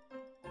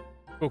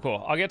 Cool,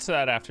 cool. I'll get to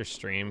that after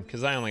stream,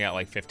 because I only got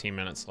like 15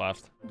 minutes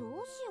left.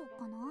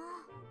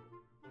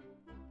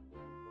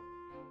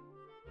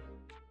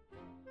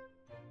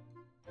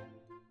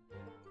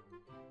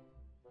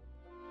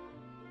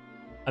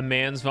 A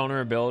man's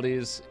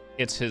vulnerabilities,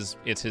 it's his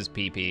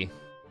pee-pee.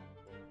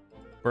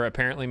 We're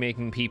apparently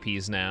making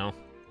pee-pees now.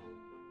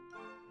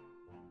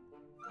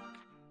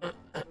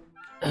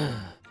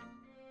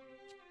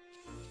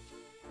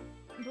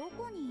 ど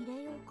こに入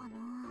れようかな。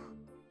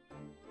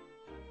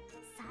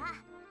さあ、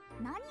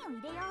何を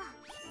入れよう。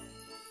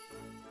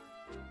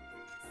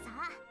さ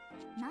あ、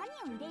何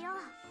を入れよう。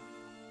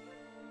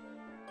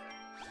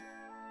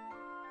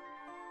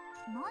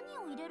何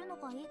を入れるの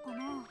がいいかな。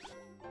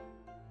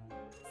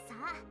さ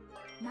あ、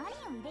何を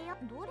入れよ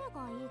う。どれ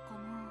がいいかな。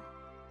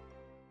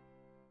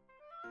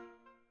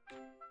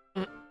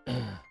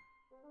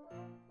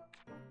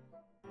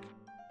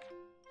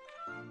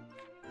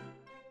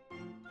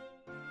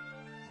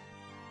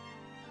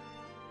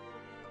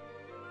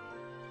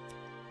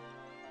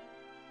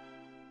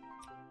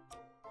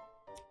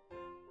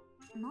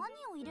何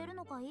を入れる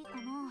のがいいか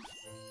な。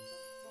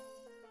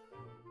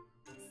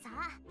さ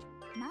あ、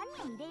何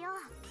を入れよう。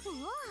う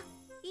わ、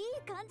いい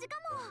感じか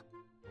も。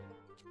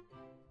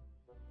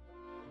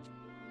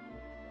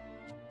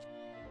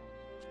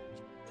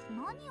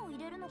何を入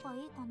れるのが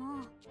いいかな。う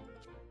わ、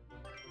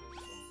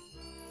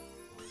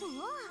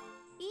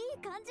い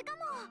い感じかも。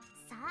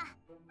さあ、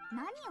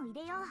何を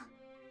入れよ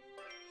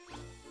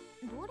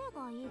う。どれ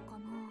がいいか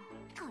な。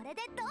これ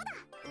でどうだ。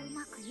う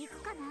まくい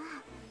くかな。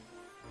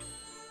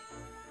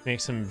 Make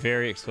some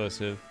very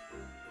explosive.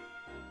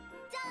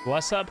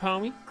 What's up,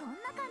 homie? こん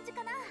な感じ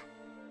かな。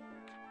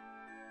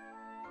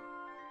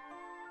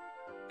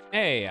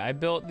 Hey, I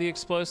built the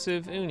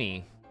explosive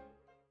uni.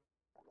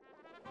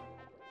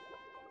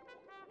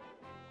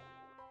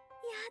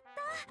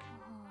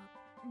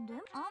 で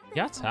もアンペル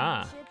やったー。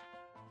アン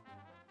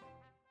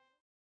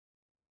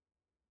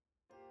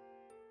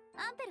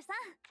ペルさん、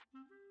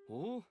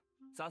おお、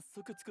早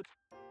速作っ。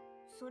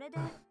それで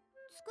作っ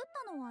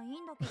たのはいい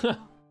んだけど。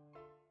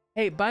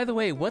 Hey, by the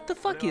way, what the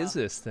fuck is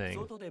this thing?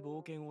 外で冒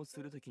険を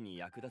するときに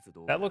役立つ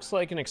道具。 That looks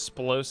like an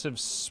explosive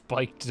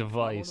spiked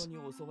device. 魔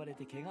物に襲われ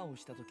て怪我を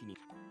したときに。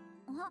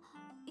あ、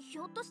ひ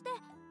ょっとして。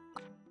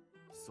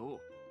そう、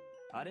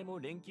あれも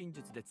錬金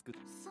術で作っ。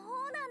そう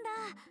なんだ。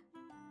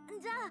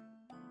じゃあ、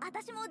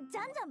私もじ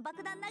ゃんじゃん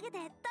爆弾投げて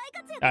大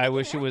活躍。 I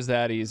wish it was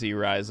that easy,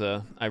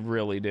 Ryza. I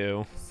really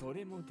do. そ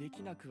れもで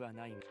きなくは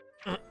ない。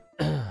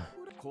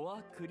コ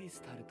アクリ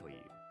スタルとい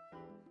う。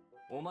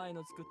お前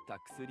の作った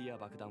薬や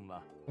爆弾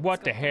は。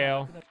What the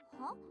hell? は？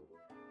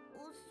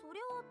それ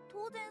は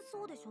当然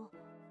そうでしょ。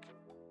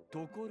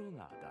ところ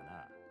がだ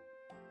な。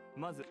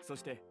まず、そ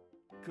して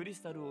クリ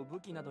スタルを武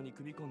器などに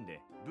組み込ん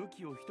で武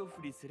器を一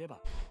振りすれ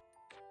ば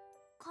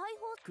解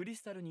放。クリ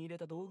スタルに入れ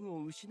た道具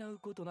を失う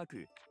ことな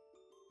く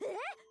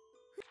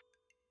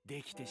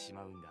できてし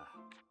まうんだ。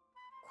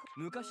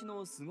昔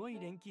のすごい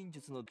錬金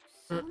術の。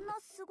そんな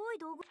すごい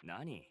道具。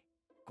何？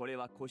これ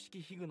は古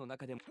式器具の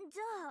中でも。じ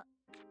ゃあ。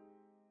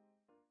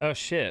 Oh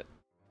shit.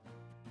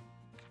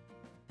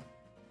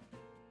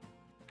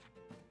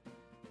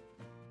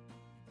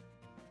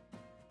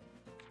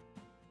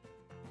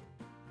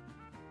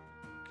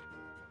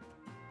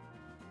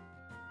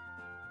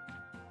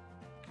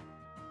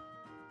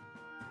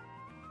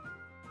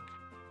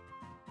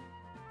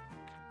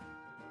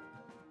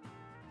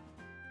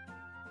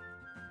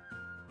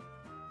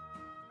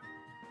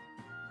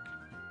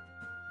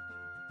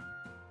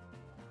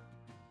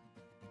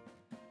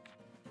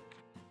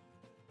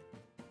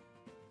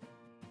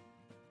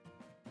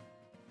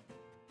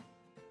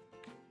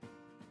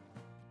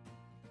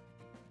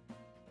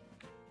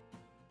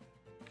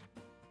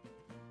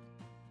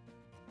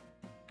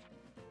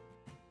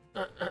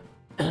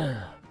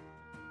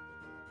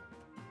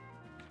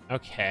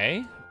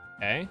 Okay.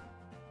 Okay.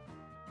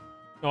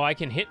 Oh, I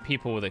can hit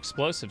people with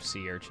explosive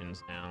sea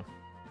urchins now.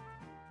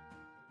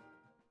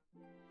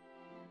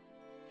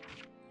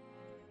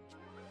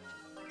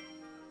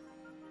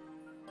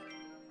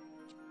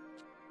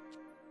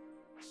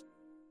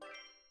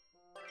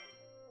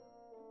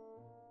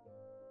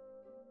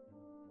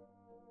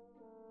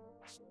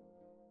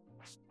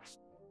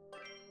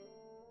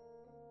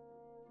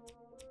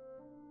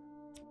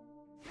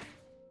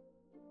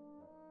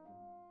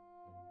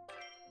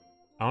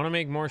 I want to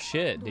make more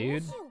shit, dude.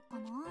 どうしようか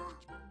な。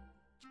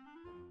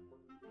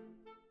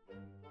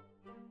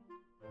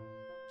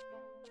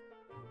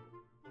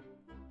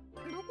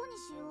どこに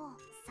しよう。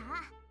さ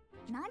あ、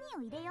何を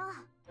入れよう。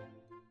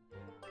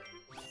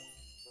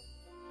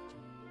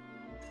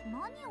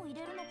何を入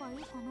れるのがい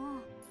いかな。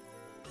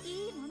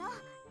いいもの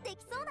でき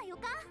そうな予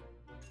感。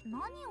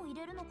何を入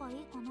れるのがい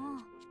いかな。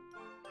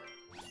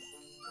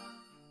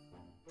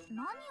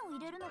何を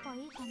入れるのが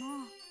いいか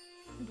な。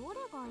ど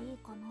れがいい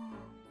かな。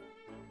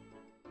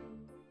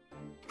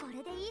これ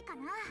でいいか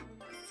な。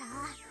さ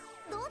あ、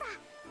どうだ。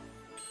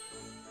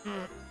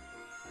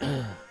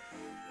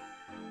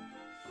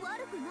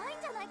悪くない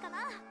んじゃないかな。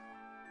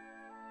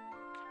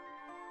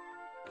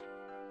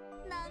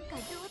なんか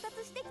上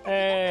達してきた気がする。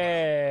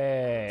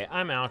Hey,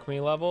 I'm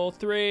alchemy level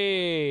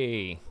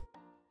 3.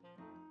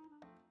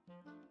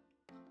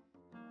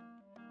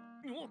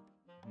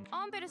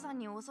 アンペルさん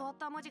に教わっ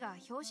た文字が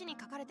表紙に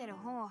書かれてる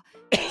本を。へ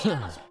え。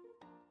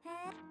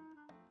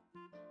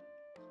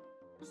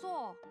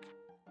そう。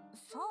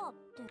さあっ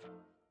て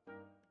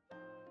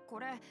こ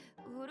れ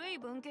古い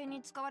文献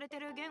に使われて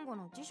る言語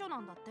の辞書な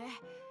んだって。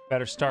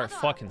 Better start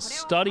fucking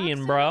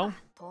studying, bro.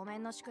 当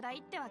面の宿題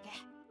ってわけ。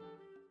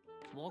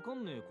わか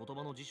んねえ言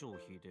葉の辞書を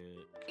引いて。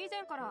以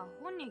前から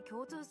本に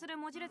共通する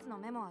文字列の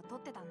メモは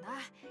取ってたんだ。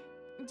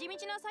地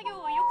道な作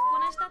業をよくこ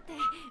なしたって。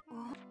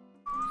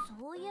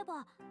そういえ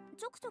ば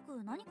ちょくちょ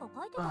く何か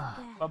書いてたっ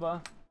け。 Bubba.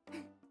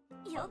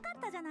 よか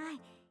ったじゃない。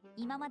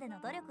今まで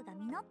の努力が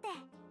実って。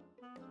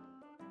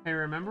 Hey,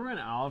 remember when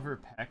Oliver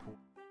Peck was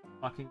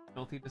fucking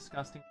filthy,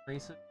 disgusting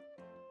racist?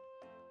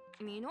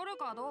 実る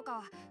かどうか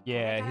は。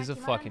 Yeah, he's a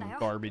fucking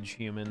garbage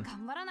human.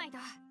 頑張らないと。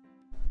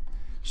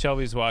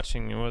 Shelby's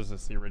watching, what was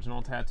this, the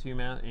original Tattoo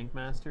Ink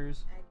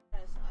Masters?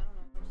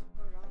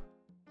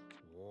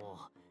 おお、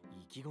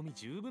意気込み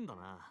十分だ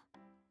な。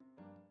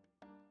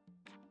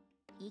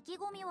意気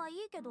込みはい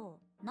いけど、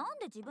なん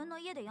で自分の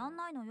家でやん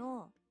ないの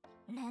よ。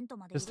レント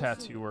まで。 This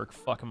tattoo work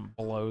fucking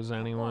blows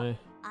anyway.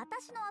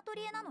 私のアト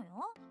リエなの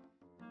よ。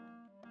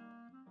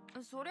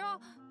そりゃ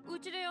う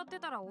ちでやって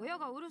たら親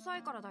がうるさ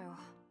いからだよ。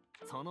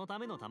そのた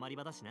めのたまり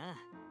場だしな。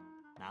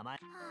名前。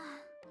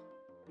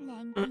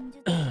錬金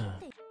術っ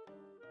て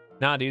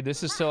Nah, dude,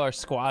 this is still our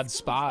squad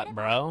spot,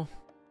 bro.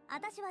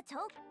 私は超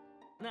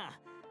なあ、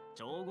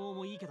調合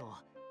もいいけど、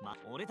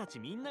俺たち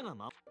みんなが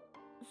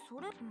そ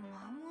れ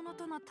魔物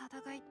との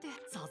戦いって。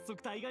早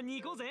速対岸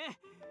に行こうぜ。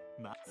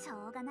し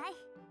ょうがない。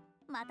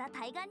また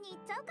対岸に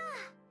行っちゃうか。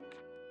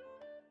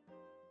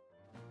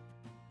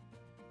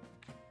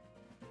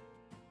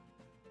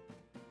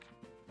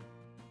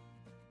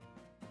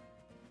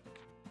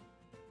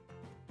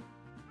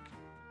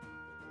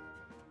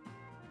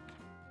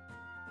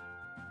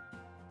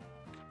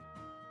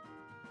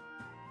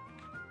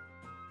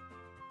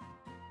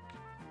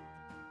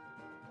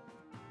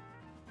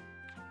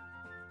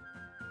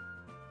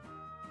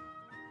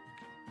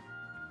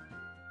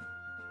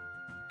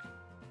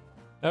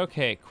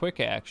Okay, quick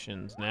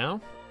actions now.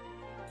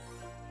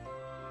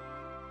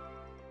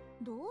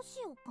 どうし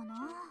ようか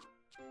な。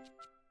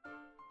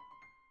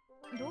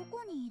ど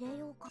こに入れ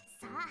ようか。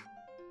さあ、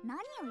何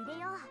を入れ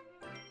よう。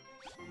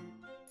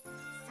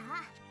さ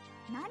あ、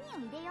何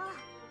を入れよう。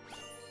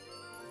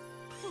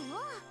うわ、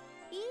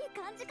いい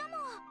感じかも。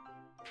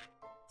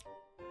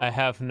I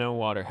have no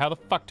water. How the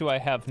fuck do I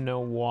have no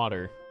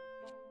water?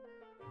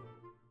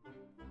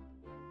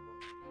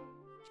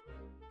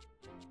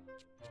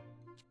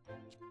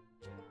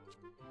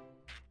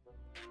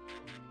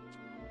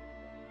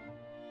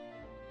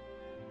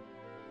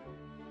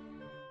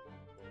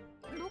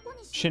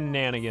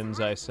 Shenanigans,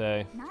 I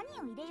say. 何を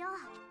入れよ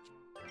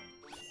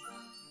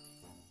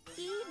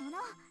う。いいもの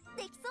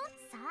できそう。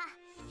さあ、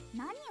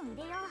何を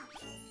入れよう。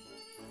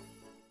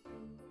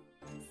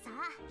さあ、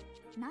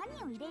何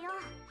を入れよう。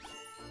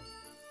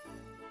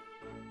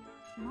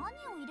何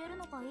を入れる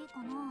のがいい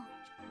かな。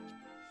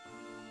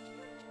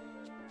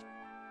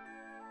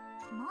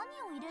何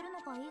を入れるの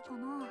がいいか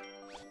な。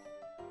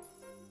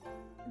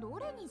ど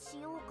れに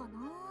しようかな。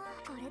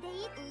これで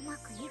いい。うま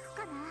くいく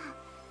かな。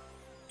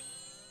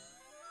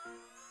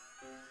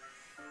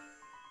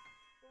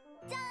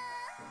じゃ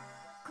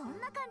ーん、こん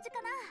な感じ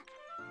かな。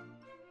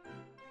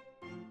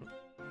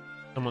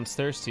 Someone's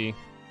thirsty.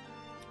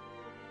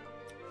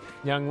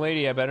 Young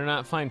lady, I better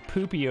not find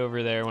poopy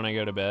over there when I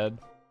go to bed.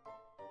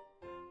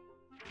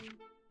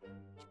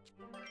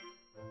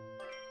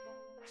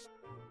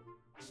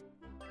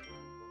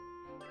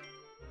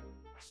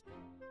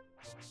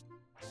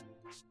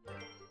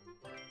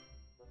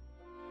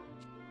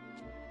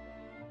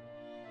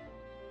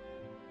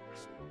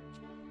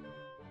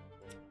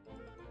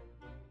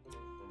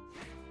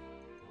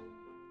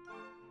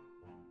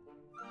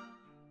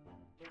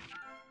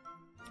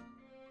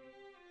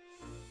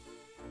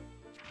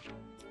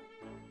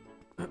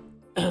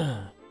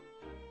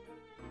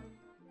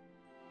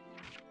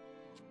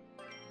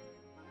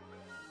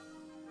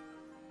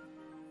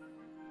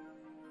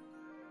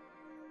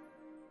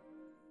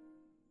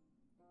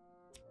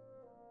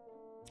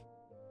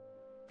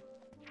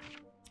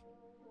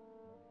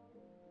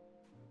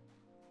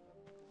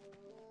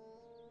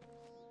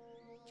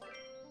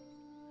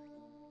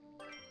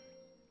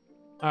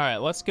 All right,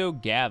 let's go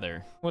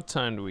gather. What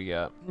time do we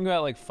got? We got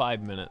like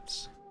 5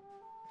 minutes.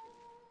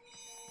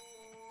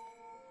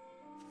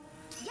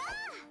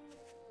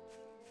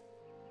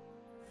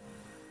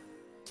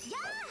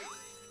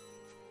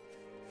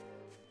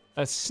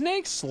 A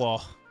snake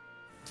slaw.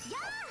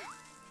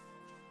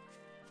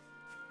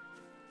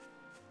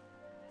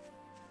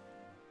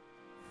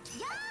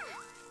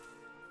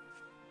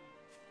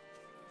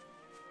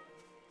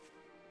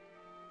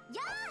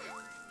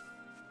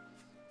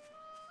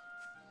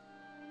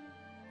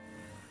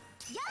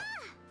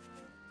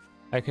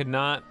 I could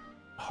not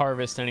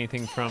harvest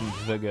anything from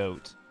the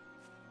goat.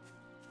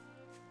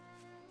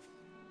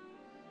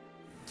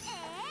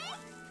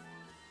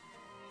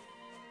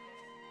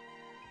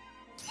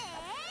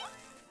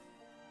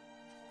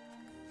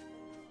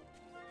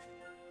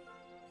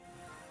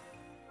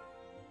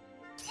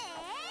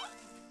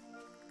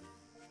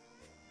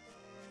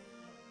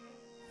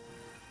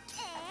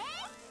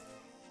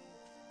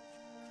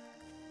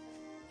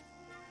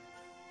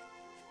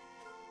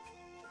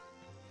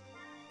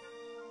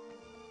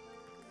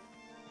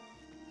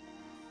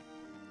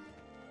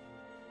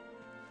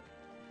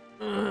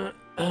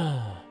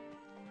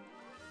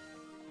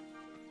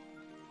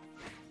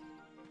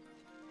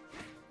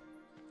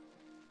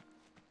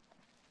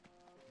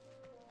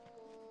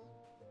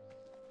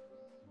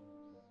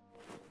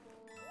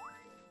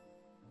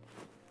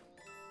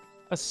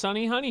 A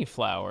sunny honey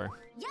flower.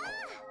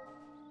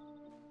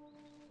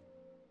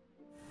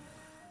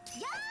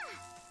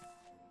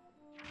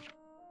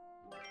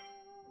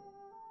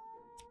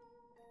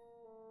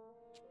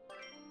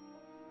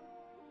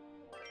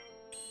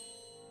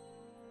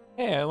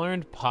 Hey, I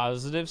learned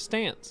positive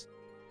stance.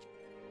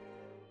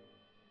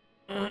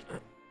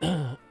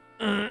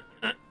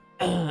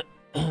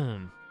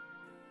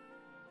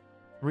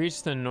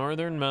 Reach the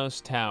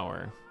northernmost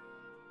tower.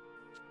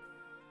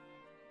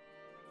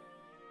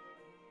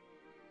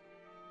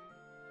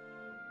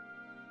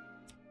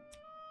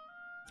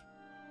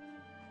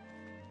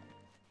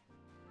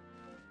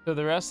 So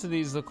the rest of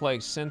these look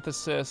like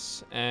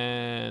synthesis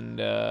and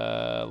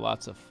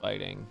lots of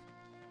fighting.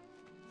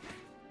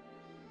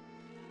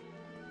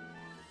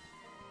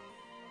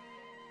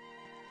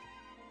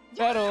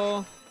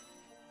 Battle.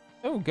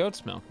 Oh,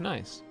 goat's milk.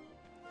 Nice.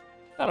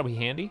 That'll be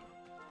handy.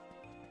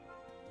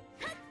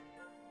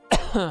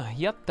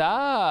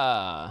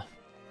 Yatta.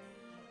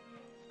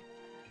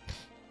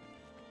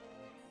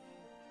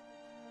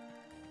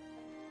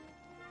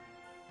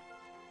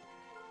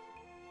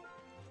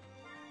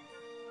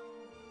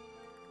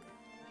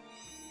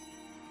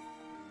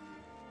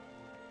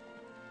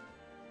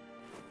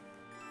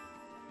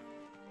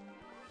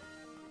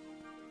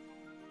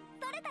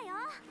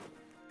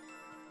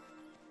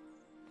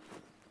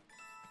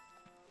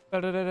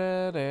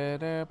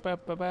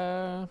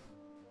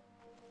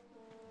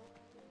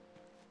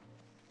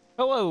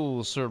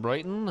 Hello, Sir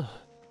Brighton.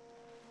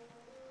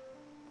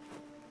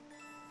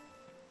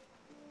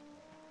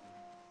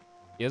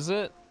 Is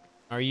it?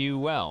 Are you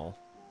well?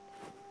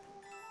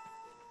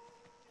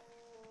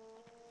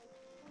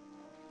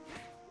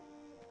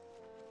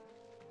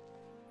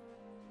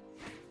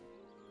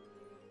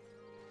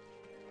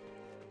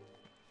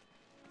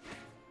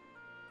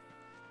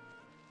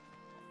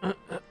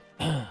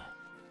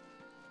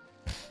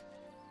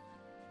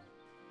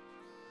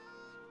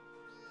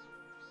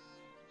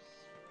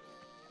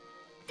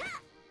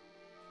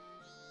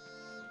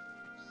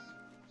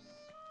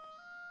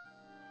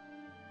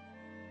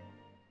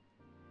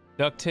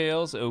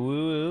 DuckTales, a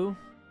woo-woo.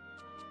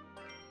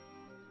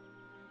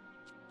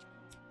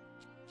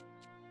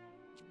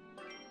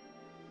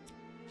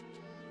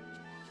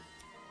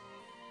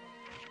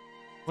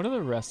 What do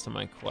the rest of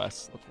my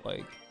quests look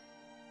like?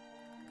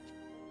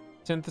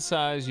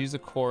 Synthesize, use a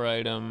core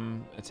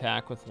item,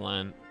 attack with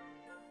Lent,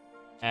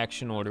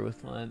 action order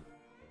with Lent,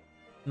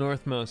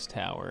 Northmost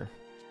Tower.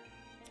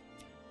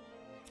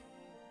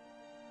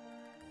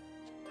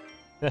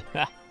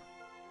 Alright,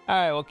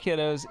 well,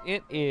 kiddos,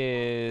 it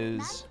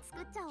is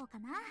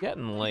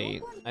getting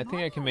late. I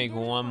think I can make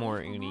one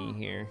more uni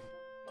here.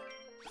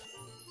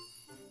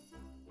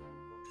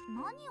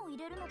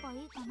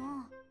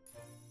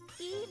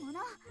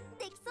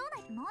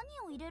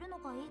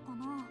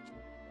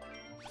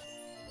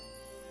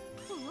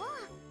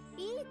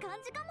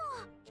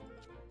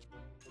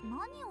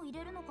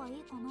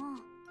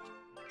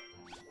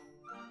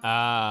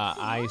 Ah,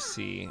 I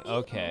see.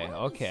 Okay,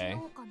 okay.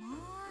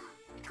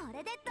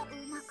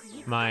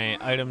 My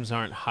items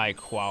aren't high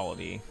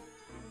quality.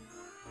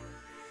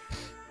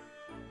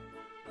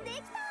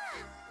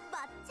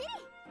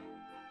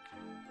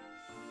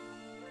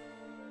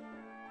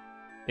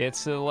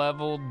 It's a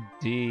level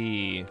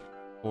D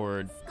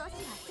for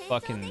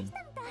fucking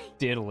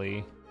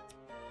diddly.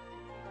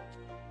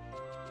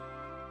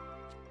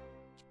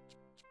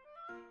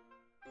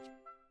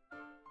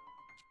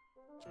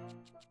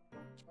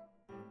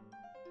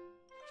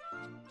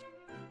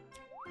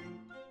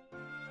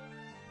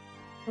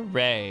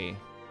 Hooray.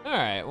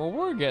 Alright, well,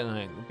 we're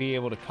gonna be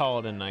able to call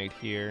it a night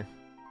here.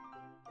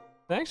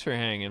 Thanks for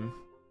hanging.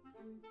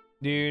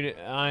 Dude,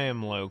 I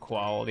am low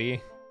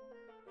quality.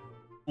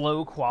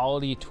 Low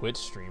quality Twitch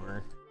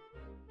streamer.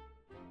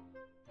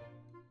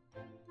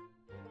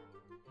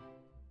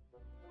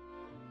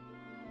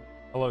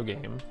 Hello,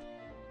 game.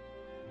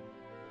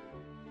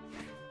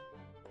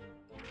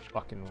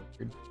 Fucking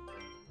weird.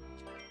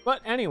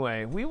 But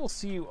anyway, we will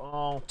see you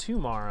all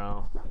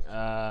tomorrow.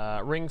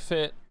 Ring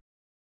Fit,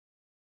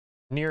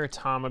 Nier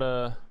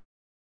Automata,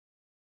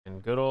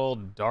 and good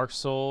old Dark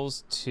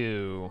Souls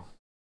 2.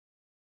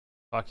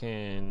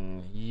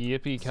 Fucking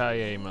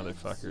yippee-ki-yay,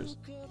 motherfuckers.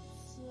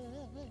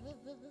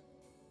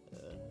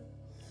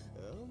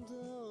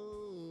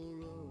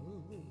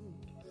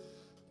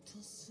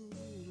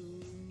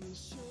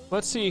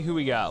 Let's see who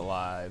we got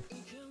live.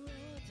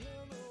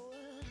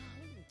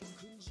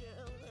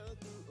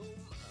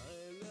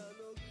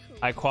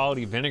 High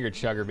quality vinegar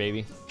chugger,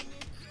 baby.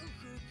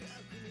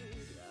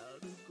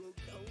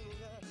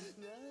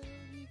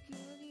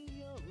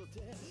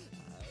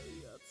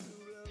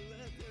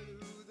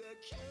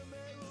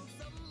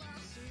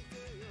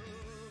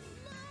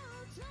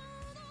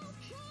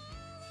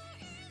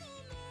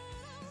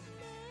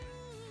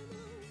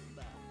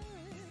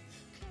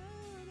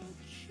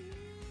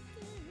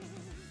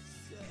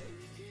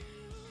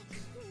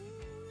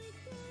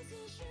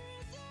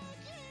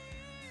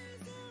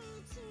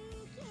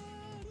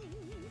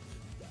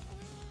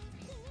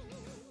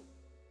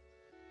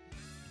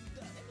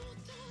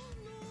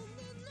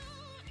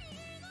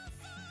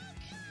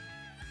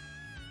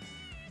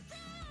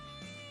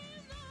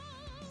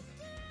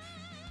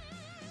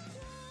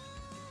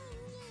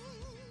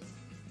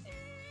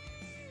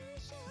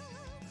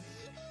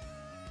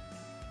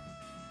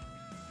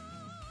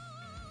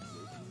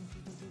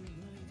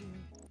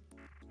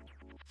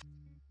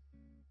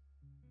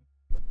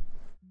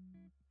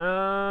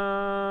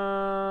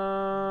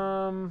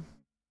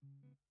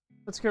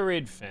 Let's go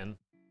raid Finn.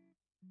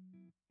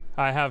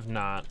 I have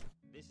not.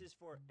 This is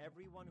for for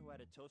everyone who had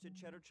a toasted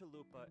cheddar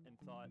chalupa and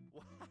thought,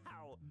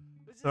 wow.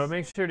 So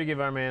make sure to give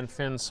our man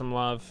Finn some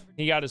love.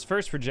 He got his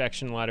first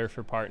rejection letter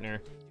for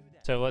partner.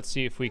 So let's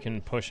see if we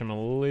can push him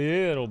a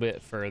little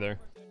bit further.